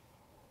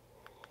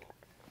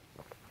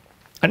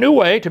 A new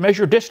way to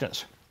measure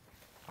distance.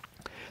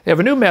 They have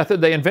a new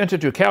method they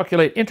invented to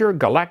calculate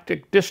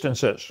intergalactic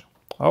distances.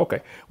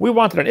 Okay, we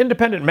wanted an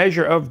independent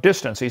measure of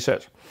distance, he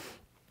says.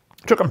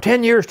 It took them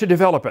 10 years to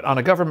develop it on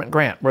a government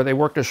grant where they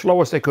worked as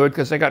slow as they could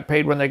because they got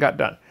paid when they got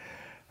done.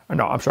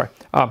 No, I'm sorry.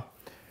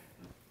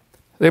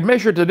 They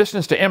measured the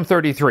distance to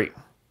M33.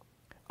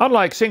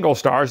 Unlike single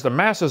stars, the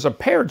masses of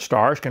paired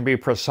stars can be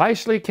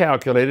precisely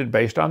calculated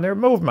based on their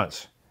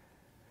movements.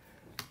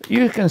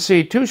 You can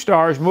see two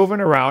stars moving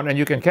around and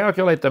you can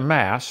calculate the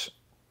mass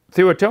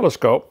through a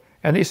telescope,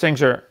 and these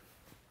things are,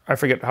 I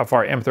forget how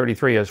far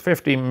M33 is,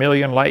 50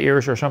 million light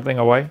years or something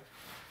away.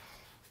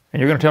 And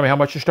you're going to tell me how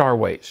much a star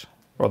weighs,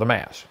 or the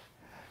mass.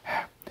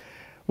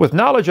 With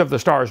knowledge of the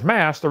star's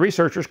mass, the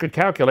researchers could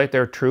calculate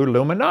their true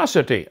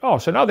luminosity. Oh,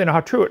 so now they know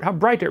how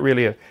bright it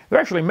really is. They're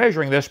actually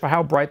measuring this by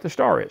how bright the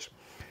star is.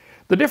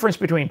 The difference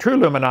between true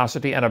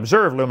luminosity and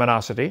observed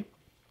luminosity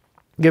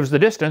gives the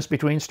distance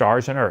between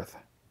stars and Earth.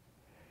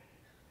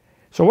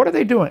 So what are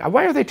they doing?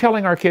 Why are they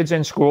telling our kids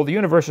in school the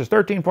universe is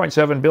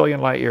 13.7 billion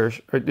light years,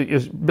 or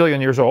is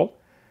billion years old?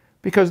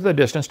 Because of the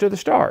distance to the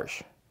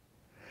stars.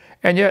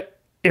 And yet,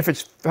 if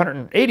it's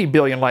 180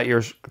 billion light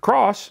years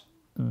across,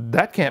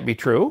 that can't be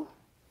true.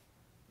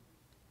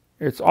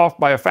 It's off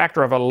by a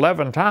factor of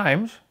 11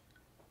 times.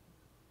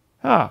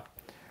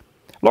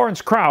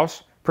 Lawrence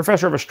Krauss,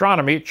 professor of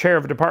astronomy, chair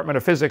of the Department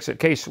of Physics at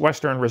Case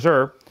Western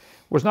Reserve,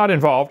 was not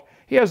involved.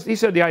 He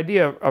said the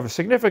idea of a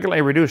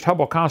significantly reduced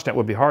Hubble constant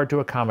would be hard to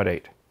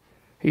accommodate.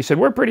 He said,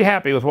 we're pretty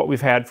happy with what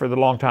we've had for the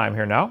long time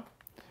here now.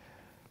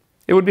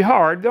 It would be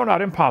hard, though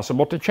not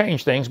impossible, to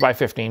change things by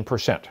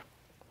 15%.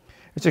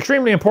 It's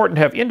extremely important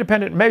to have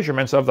independent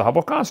measurements of the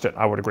Hubble constant.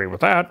 I would agree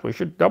with that. We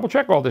should double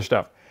check all this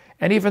stuff.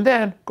 And even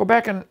then, go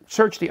back and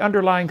search the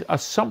underlying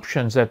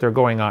assumptions that they're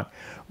going on.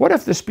 What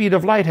if the speed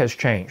of light has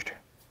changed?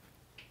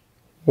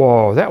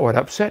 Whoa, that would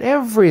upset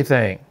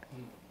everything.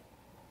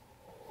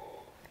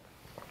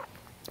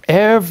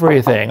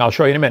 Everything. I'll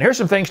show you in a minute. Here's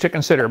some things to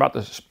consider about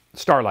the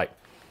starlight.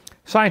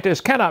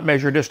 Scientists cannot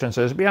measure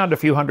distances beyond a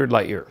few hundred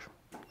light years.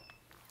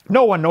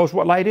 No one knows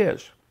what light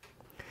is.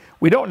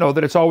 We don't know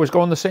that it's always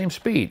going the same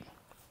speed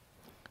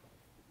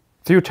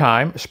through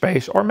time,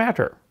 space, or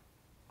matter.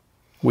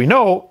 We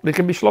know it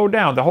can be slowed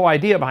down. The whole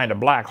idea behind a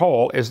black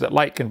hole is that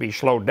light can be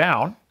slowed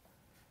down.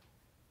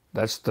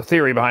 That's the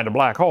theory behind a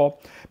black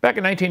hole. Back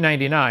in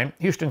 1999,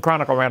 Houston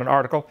Chronicle ran an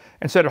article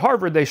and said at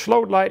Harvard they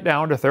slowed light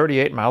down to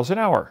 38 miles an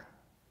hour.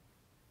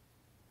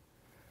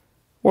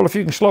 Well, if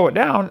you can slow it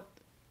down,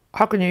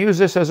 how can you use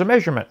this as a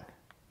measurement?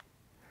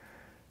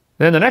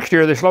 Then the next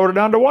year they slowed it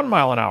down to 1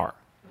 mile an hour.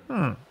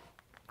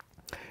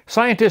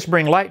 Scientists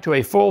bring light to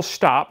a full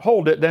stop,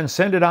 hold it, then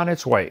send it on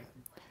its way.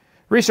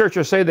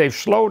 Researchers say they've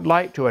slowed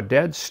light to a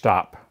dead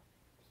stop.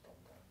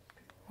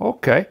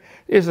 Okay.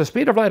 Is the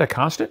speed of light a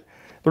constant?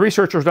 The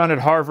researchers done at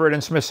Harvard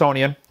and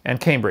Smithsonian and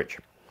Cambridge.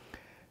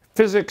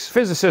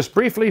 Physicists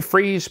briefly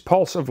freeze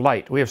pulse of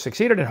light. We have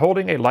succeeded in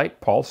holding a light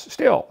pulse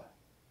still.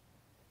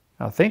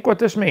 Now think what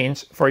this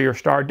means for your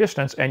star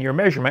distance and your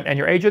measurement and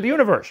your age of the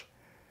universe.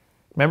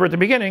 Remember at the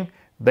beginning,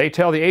 they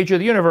tell the age of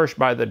the universe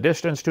by the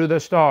distance to the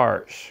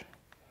stars.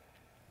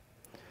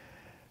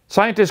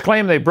 Scientists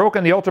claim they've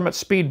broken the ultimate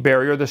speed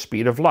barrier, the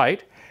speed of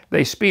light.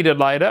 They speeded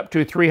light up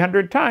to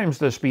 300 times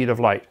the speed of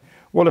light.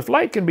 Well, if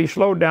light can be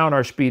slowed down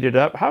or speeded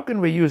up, how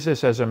can we use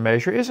this as a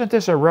measure? Isn't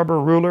this a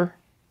rubber ruler?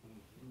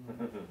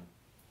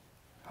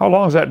 How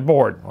long is that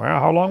board? Well,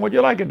 how long would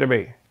you like it to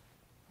be?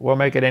 We'll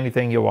make it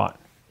anything you want.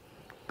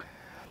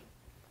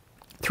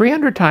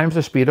 300 times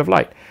the speed of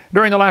light.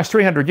 During the last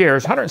 300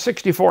 years,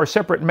 164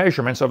 separate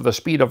measurements of the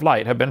speed of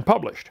light have been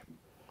published.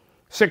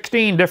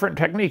 16 different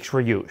techniques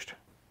were used.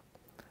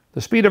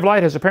 The speed of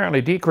light has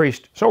apparently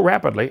decreased so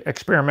rapidly,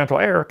 experimental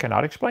error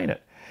cannot explain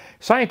it.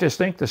 Scientists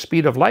think the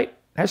speed of light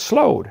has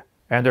slowed,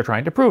 and they're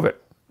trying to prove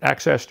it.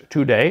 Accessed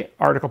today,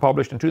 article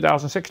published in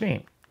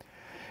 2016.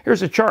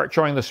 Here's a chart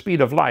showing the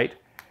speed of light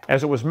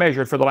as it was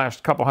measured for the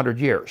last couple hundred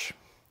years.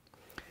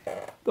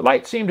 The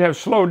light seemed to have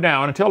slowed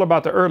down until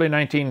about the early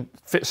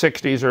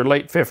 1960s or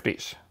late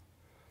 50s.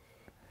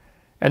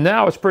 And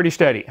now it's pretty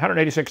steady,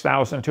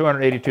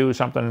 186,282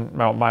 something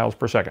miles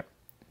per second.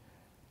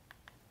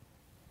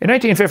 In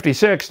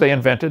 1956, they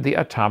invented the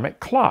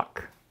atomic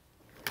clock.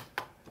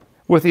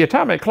 With the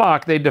atomic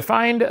clock, they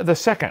defined the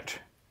second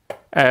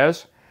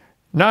as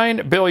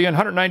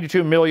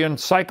 9,192,000,000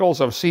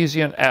 cycles of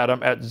cesium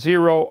atom at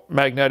zero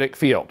magnetic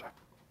field.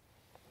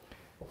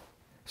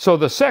 So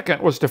the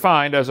second was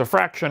defined as a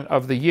fraction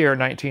of the year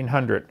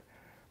 1900.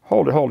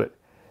 Hold it.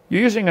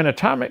 You're using an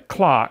atomic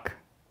clock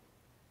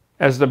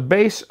as the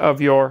base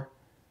of your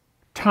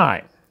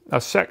time,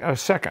 a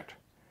second.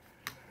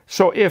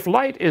 So if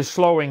light is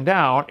slowing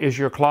down, is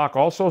your clock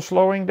also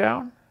slowing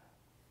down?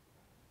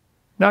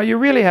 Now you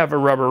really have a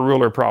rubber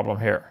ruler problem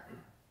here.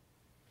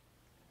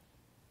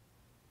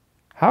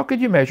 How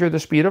could you measure the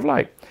speed of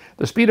light?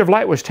 The speed of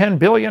light was 10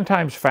 billion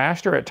times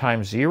faster at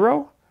time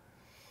 0?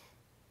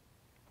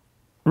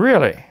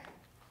 Really?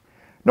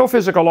 No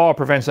physical law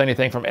prevents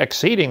anything from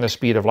exceeding the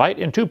speed of light.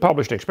 In 2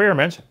 published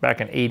experiments, back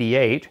in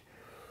 '88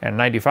 and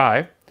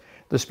 '95,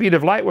 the speed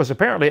of light was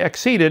apparently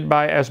exceeded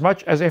by as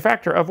much as a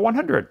factor of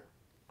 100.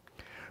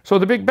 So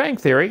the Big Bang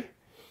Theory,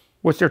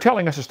 which they're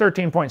telling us is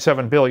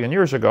 13.7 billion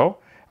years ago,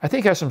 I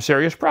think has some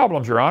serious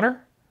problems, Your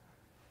Honor.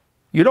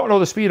 You don't know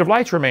the speed of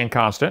lights remain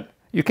constant.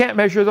 You can't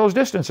measure those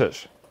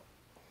distances.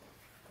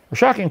 A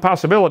shocking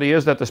possibility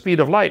is that the speed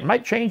of light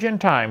might change in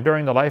time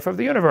during the life of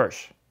the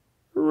universe.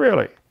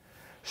 Really?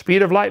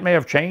 Speed of light may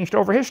have changed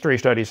over history,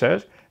 study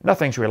says.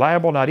 Nothing's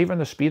reliable, not even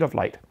the speed of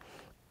light.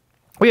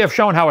 We have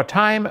shown how a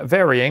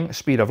time-varying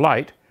speed of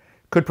light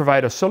could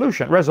provide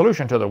a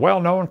resolution to the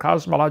well-known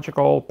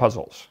cosmological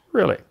puzzles.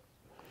 Really?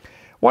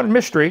 One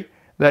mystery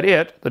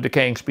that the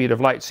decaying speed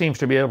of light, seems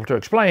to be able to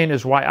explain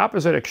is why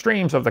opposite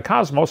extremes of the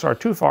cosmos are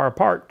too far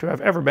apart to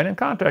have ever been in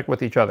contact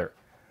with each other.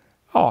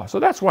 Oh, so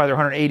that's why they're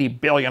 180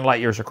 billion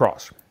light years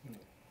across.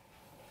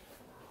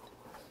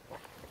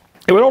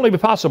 It would only be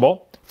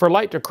possible for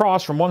light to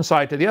cross from one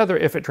side to the other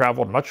if it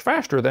traveled much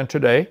faster than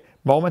today,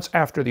 moments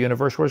after the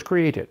universe was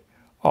created.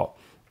 Oh,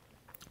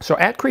 so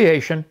at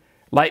creation,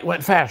 light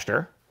went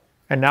faster,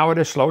 and now it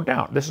has slowed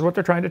down. This is what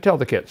they're trying to tell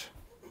the kids.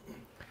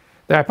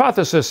 The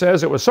hypothesis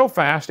says it was so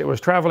fast it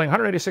was traveling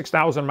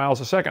 186,000 miles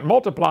a second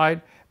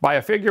multiplied by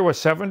a figure with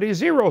 70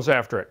 zeros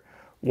after it.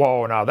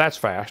 Whoa, now that's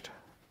fast.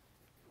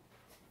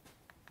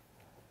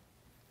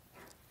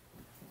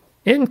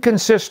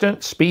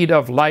 Inconsistent speed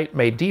of light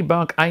may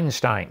debunk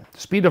Einstein. The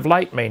speed of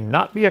light may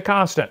not be a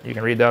constant. You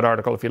can read that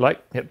article if you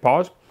like. Hit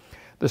pause.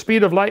 The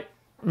speed of light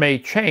may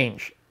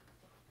change.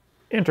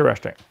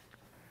 Interesting.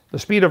 The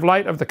speed of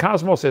light of the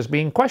cosmos is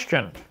being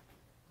questioned.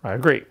 I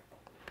agree.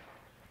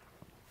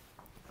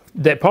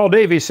 That Paul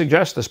Davies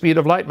suggests the speed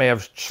of light may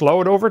have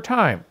slowed over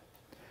time.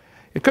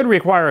 It could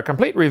require a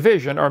complete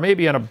revision or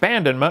maybe an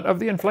abandonment of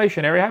the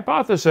inflationary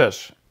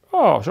hypothesis.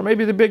 Oh, so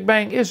maybe the Big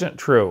Bang isn't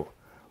true.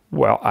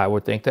 Well, I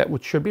would think that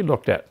should be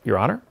looked at, Your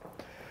Honor.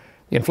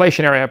 The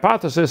inflationary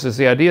hypothesis is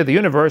the idea the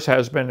universe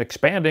has been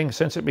expanding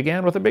since it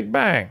began with a Big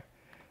Bang.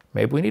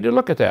 Maybe we need to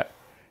look at that.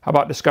 How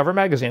about Discover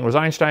magazine? Was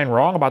Einstein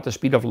wrong about the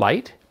speed of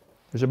light?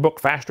 There's a book,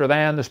 Faster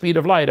Than the Speed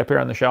of Light, up here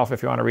on the shelf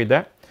if you want to read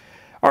that.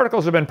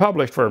 Articles have been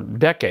published for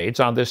decades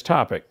on this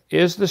topic.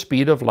 Is the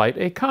speed of light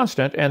a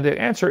constant? And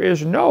the answer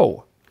is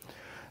no.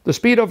 The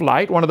speed of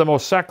light, one of the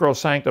most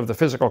sacrosanct of the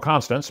physical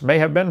constants, may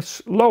have been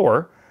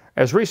lower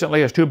as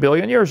recently as 2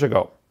 billion years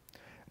ago.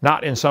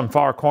 Not in some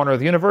far corner of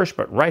the universe,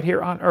 but right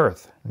here on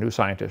Earth. New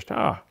scientist.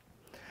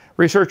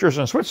 Researchers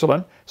in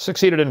Switzerland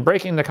succeeded in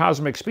breaking the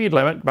cosmic speed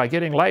limit by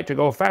getting light to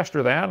go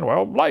faster than,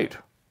 well, light.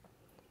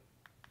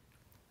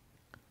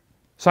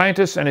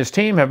 Scientists and his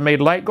team have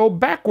made light go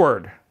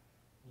backward.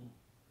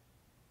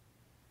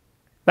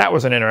 That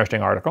was an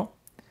interesting article.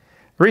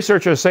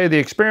 Researchers say the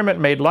experiment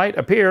made light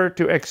appear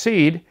to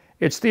exceed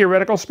its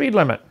theoretical speed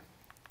limit.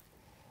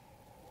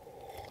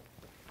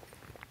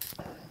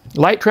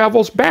 Light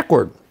travels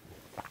backward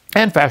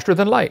and faster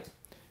than light.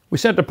 We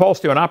sent a pulse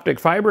to an optic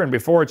fiber, and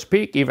before its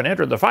peak even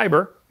entered the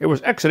fiber, it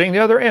was exiting the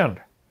other end,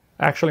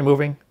 actually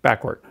moving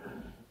backward.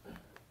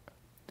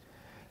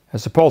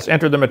 As the pulse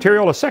entered the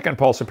material, a second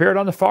pulse appeared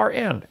on the far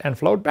end and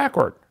flowed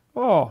backward.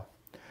 Oh,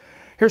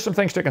 here's some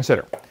things to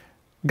consider.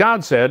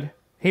 God said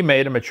he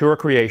made a mature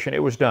creation.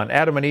 It was done.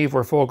 Adam and Eve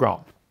were full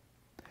grown.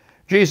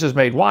 Jesus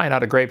made wine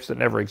out of grapes that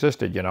never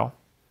existed, you know,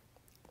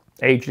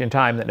 aged in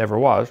time that never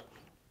was.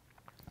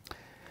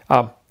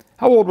 How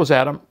old was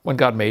Adam when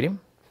God made him?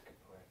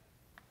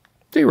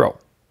 0.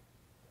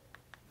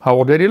 How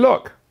old did he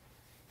look?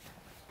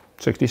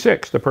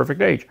 66, the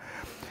perfect age.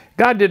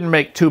 God didn't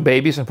make 2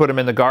 babies and put them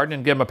in the garden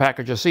and give them a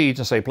package of seeds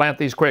and say, plant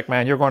these quick,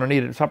 man, you're going to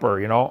need it at supper,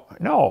 you know.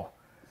 No.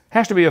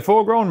 Has to be a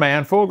full-grown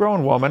man,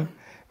 full-grown woman,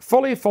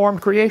 fully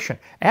formed creation.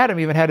 Adam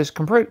even had his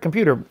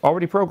computer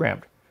already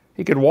programmed.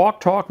 He could walk,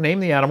 talk, name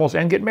the animals,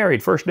 and get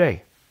married first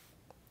day.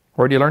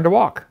 Where do you learn to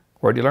walk?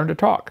 Where do you learn to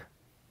talk?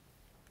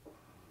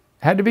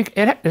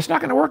 It's not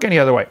going to work any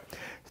other way.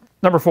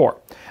 Number 4,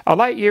 a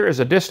light year is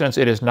a distance,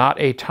 it is not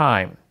a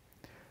time.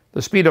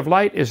 The speed of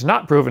light is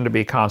not proven to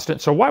be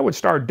constant, so why would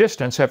star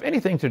distance have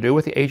anything to do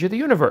with the age of the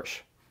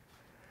universe?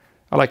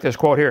 I like this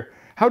quote here.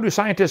 How do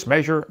scientists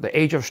measure the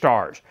age of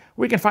stars?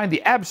 We can find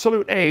the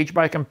absolute age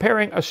by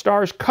comparing a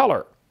star's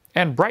color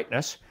and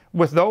brightness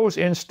with those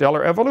in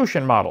stellar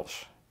evolution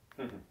models.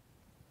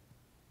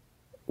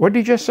 What did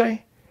he just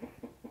say?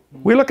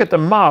 We look at the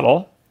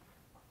model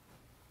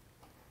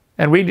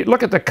and we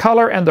look at the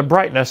color and the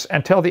brightness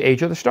and tell the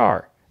age of the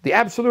star. The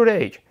absolute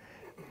age.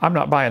 I'm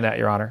not buying that,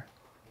 Your Honor.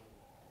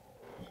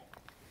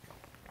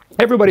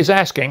 Everybody's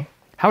asking,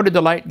 how did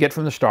the light get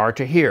from the star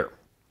to here?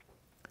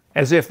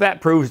 As if that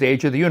proves the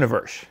age of the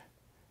universe.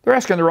 They're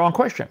asking the wrong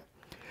question.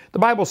 The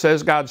Bible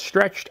says God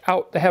stretched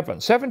out the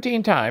heavens.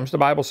 17 times the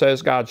Bible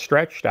says God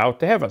stretched out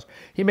the heavens.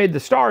 He made the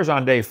stars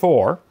on day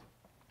 4,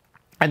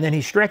 and then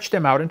he stretched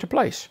them out into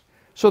place.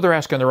 So they're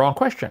asking the wrong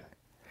question.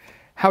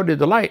 How did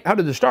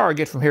the star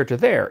get from here to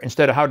there,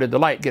 instead of how did the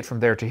light get from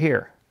there to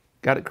here?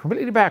 Got it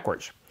completely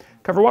backwards.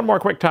 Cover one more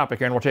quick topic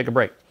here and we'll take a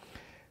break.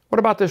 What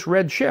about this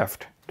red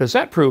shift? Does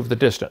that prove the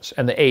distance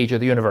and the age of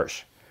the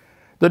universe?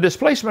 The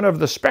displacement of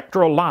the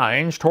spectral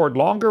lines toward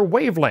longer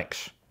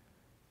wavelengths.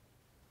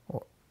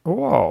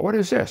 Whoa, what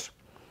is this?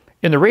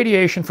 In the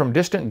radiation from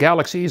distant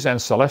galaxies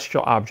and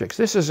celestial objects.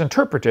 This is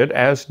interpreted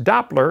as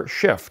Doppler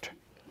shift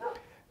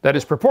that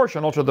is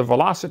proportional to the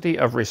velocity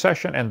of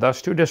recession and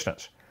thus to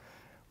distance.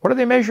 What are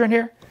they measuring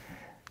here?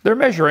 They're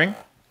measuring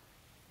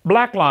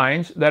black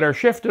lines that are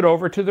shifted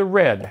over to the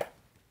red,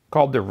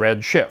 called the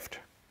red shift.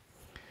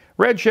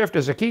 Red shift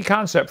is a key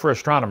concept for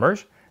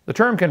astronomers. The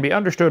term can be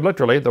understood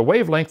literally. The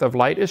wavelength of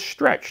light is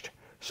stretched,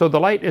 so the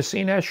light is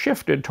seen as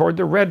shifted toward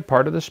the red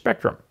part of the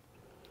spectrum.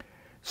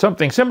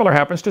 Something similar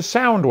happens to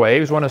sound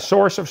waves when a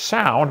source of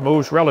sound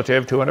moves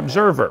relative to an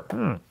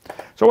observer.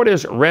 So what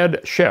is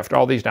red shift?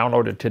 All these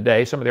downloaded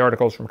today, some of the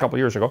articles from a couple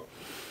years ago.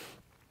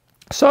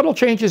 Subtle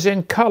changes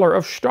in color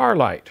of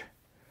starlight.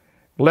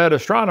 Let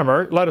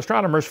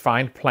astronomers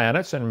find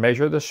planets and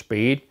measure the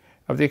speed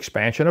of the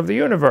expansion of the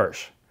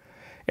universe.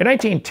 In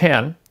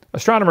 1910,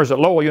 astronomers at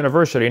Lowell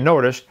University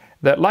noticed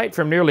that light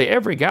from nearly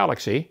every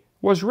galaxy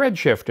was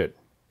redshifted.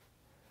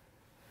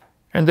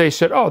 And they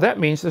said, oh, that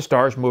means the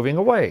star's moving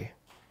away.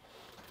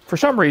 For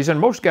some reason,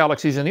 most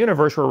galaxies in the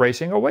universe were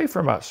racing away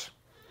from us.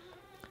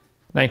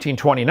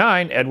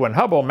 1929, Edwin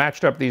Hubble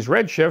matched up these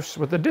redshifts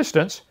with the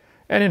distance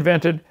and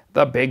invented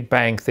the Big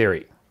Bang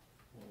Theory.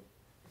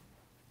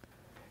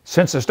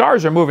 Since the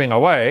stars are moving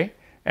away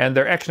and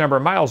they're X number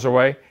of miles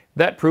away,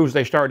 that proves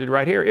they started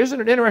right here.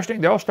 Isn't it interesting?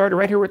 They all started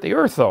right here with the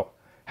Earth, though.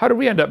 How did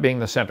we end up being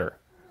the center?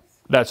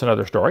 That's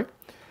another story.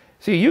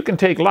 See, you can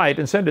take light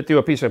and send it through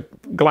a piece of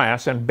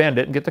glass and bend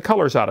it and get the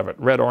colors out of it.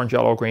 Red, orange,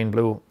 yellow, green,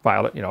 blue,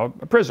 violet, you know,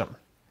 a prism.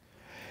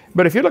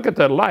 But if you look at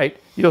the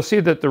light, you'll see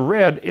that the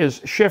red is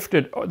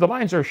shifted, the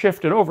lines are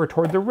shifted over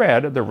toward the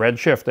red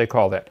shift they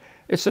call that.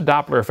 It's the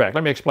Doppler effect.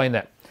 Let me explain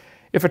that.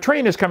 If a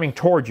train is coming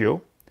toward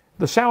you,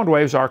 the sound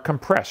waves are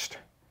compressed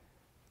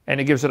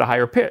and it gives it a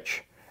higher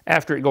pitch.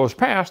 After it goes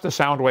past, the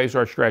sound waves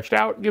are stretched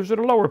out, gives it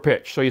a lower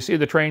pitch. So you see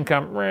the train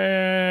come,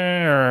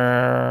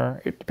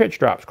 the pitch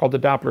drops, called the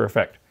Doppler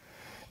effect.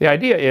 The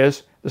idea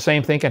is the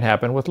same thing can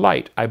happen with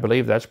light. I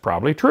believe that's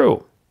probably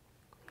true.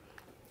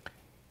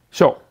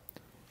 So,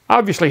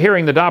 obviously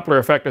hearing the Doppler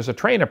effect as a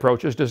train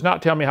approaches does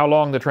not tell me how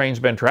long the train's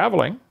been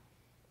traveling.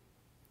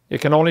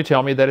 It can only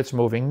tell me that it's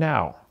moving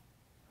now.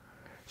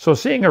 So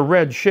seeing a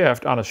red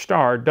shift on a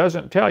star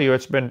doesn't tell you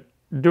it's been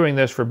doing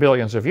this for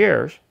billions of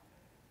years.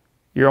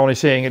 You're only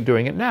seeing it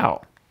doing it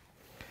now.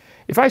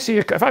 If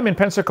I'm in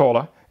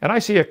Pensacola and I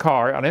see a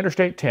car on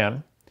Interstate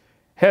 10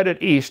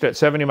 headed east at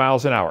 70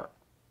 miles an hour,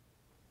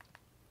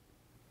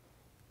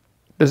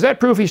 does that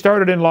prove he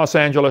started in Los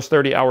Angeles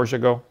 30 hours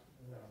ago?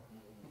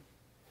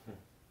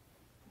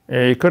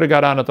 No. He could have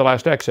got on at the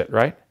last exit,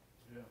 right?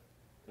 Yeah.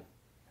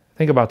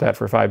 Think about that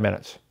for 5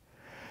 minutes.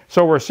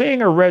 So we're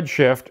seeing a red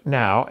shift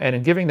now, and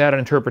in giving that an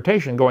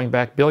interpretation going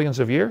back billions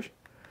of years,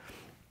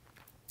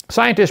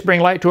 scientists bring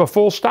light to a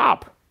full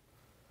stop.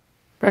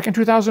 Back in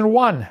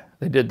 2001,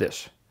 they did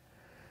this.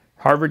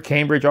 Harvard,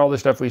 Cambridge, all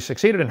this stuff, we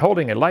succeeded in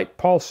holding a light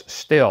pulse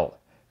still.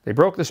 They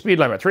broke the speed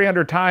limit,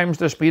 300 times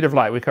the speed of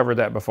light. We covered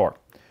that before.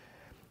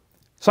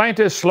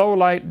 Scientists slow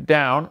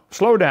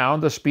down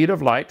the speed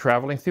of light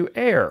traveling through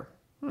air.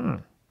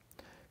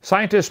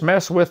 Scientists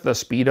mess with the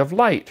speed of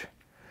light.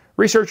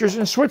 Researchers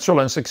in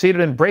Switzerland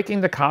succeeded in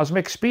breaking the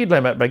cosmic speed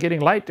limit by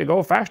getting light to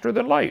go faster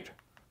than light.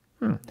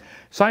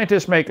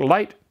 Scientists make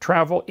light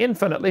travel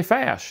infinitely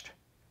fast.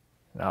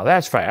 Now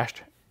that's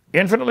fast.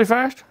 Infinitely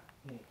fast?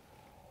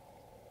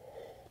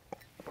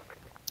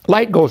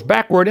 Light goes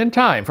backward in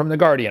time from the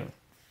Guardian.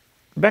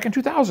 Back in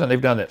 2000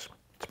 they've done this.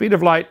 Speed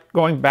of light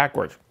going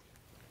backwards.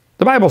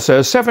 The Bible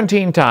says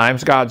 17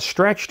 times God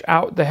stretched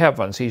out the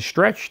heavens. He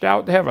stretched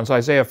out the heavens,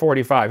 Isaiah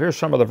 45. Here's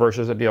some of the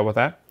verses that deal with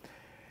that.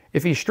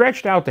 If he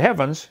stretched out the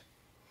heavens,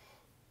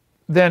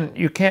 then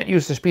you can't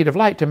use the speed of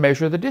light to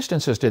measure the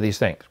distances to these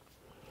things.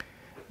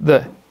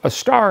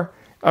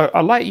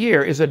 A light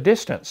year is a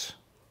distance.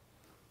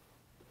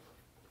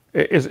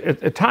 Is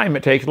a time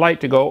it takes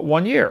light to go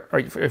 1 year.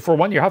 For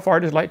 1 year, how far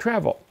does light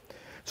travel?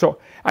 So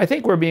I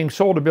think we're being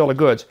sold a bill of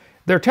goods.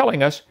 They're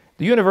telling us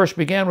the universe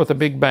began with a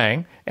big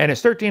bang, and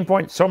it's 13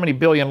 point so many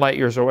billion light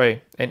years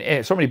away,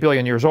 and so many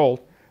billion years old,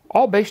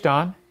 all based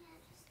on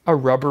a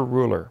rubber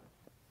ruler.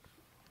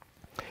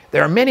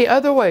 There are many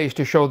other ways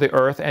to show the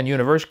Earth and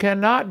universe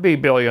cannot be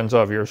billions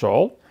of years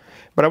old,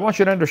 but I want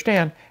you to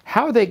understand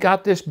how they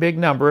got this big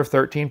number of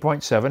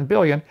 13.7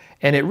 billion,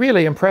 and it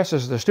really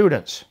impresses the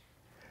students.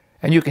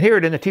 And you can hear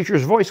it in the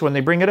teacher's voice when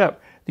they bring it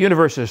up. The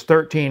universe is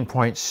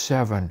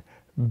 13.7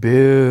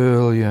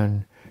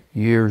 billion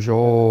years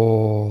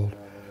old.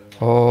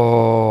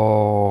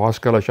 Oh,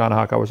 Askala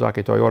Shanaha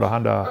Kawasaki Toyota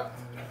Honda.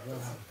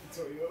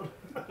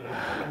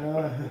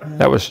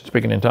 That was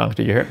speaking in tongues.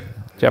 Did you hear it?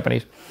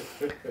 Japanese.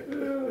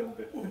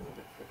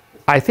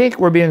 I think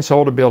we're being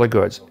sold a bill of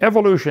goods.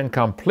 Evolution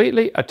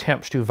completely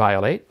attempts to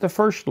violate the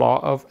first law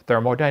of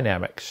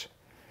thermodynamics.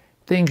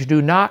 Things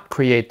do not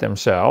create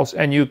themselves,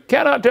 and you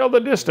cannot tell the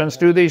distance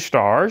to these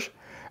stars,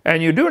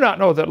 and you do not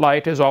know that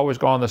light has always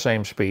gone the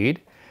same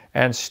speed.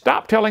 And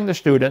stop telling the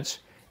students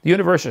the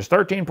universe is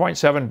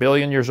 13.7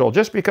 billion years old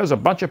just because a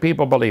bunch of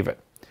people believe it.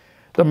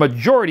 The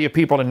majority of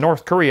people in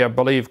North Korea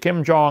believe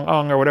Kim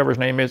Jong-un, or whatever his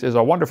name is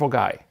a wonderful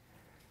guy.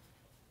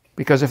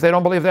 Because if they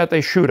don't believe that,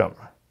 they shoot him.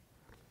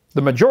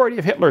 The majority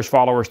of Hitler's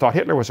followers thought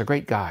Hitler was a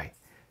great guy.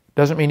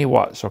 Doesn't mean he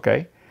was,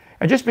 okay?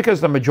 And just because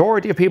the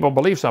majority of people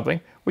believe something,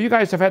 well, you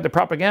guys have had the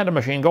propaganda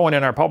machine going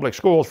in our public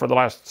schools for the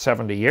last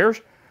 70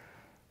 years.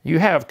 You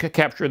have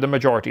captured the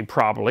majority,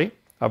 probably,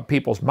 of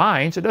people's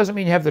minds. It doesn't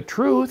mean you have the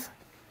truth.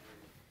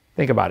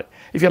 Think about it.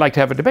 If you'd like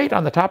to have a debate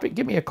on the topic,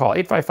 give me a call.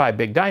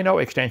 855-BIG-DINO,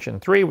 extension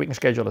 3. We can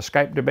schedule a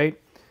Skype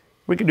debate.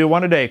 We can do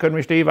one a day, couldn't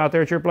we, Steve, out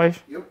there at your place?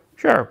 Yep.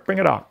 Sure, bring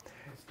it on.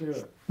 Let's do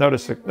it.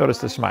 Notice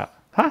the smile.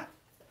 Huh?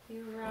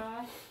 Hugh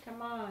Ross,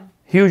 come on.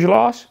 Huge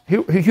loss?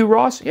 Hugh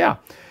Ross? Yeah.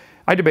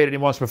 I debated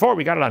him once before.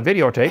 We got it on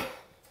videotape.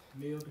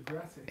 Neil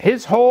deGrasse.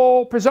 His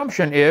whole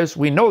presumption is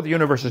we know the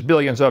universe is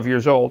billions of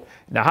years old.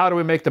 Now, how do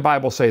we make the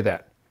Bible say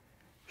that?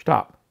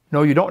 Stop.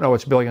 No, you don't know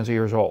it's billions of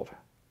years old.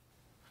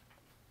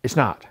 It's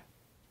not.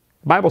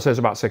 The Bible says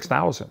about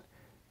 6,000.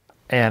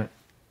 And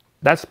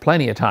that's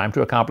plenty of time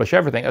to accomplish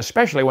everything,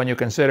 especially when you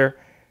consider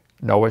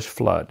Noah's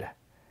flood.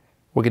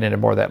 We'll get into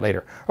more of that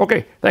later.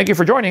 Okay, thank you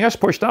for joining us.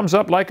 Push thumbs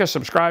up, like us,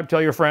 subscribe,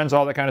 tell your friends,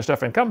 all that kind of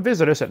stuff. And come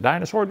visit us at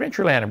Dinosaur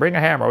Adventureland and bring a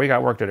hammer. We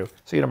got work to do.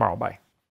 See you tomorrow. Bye.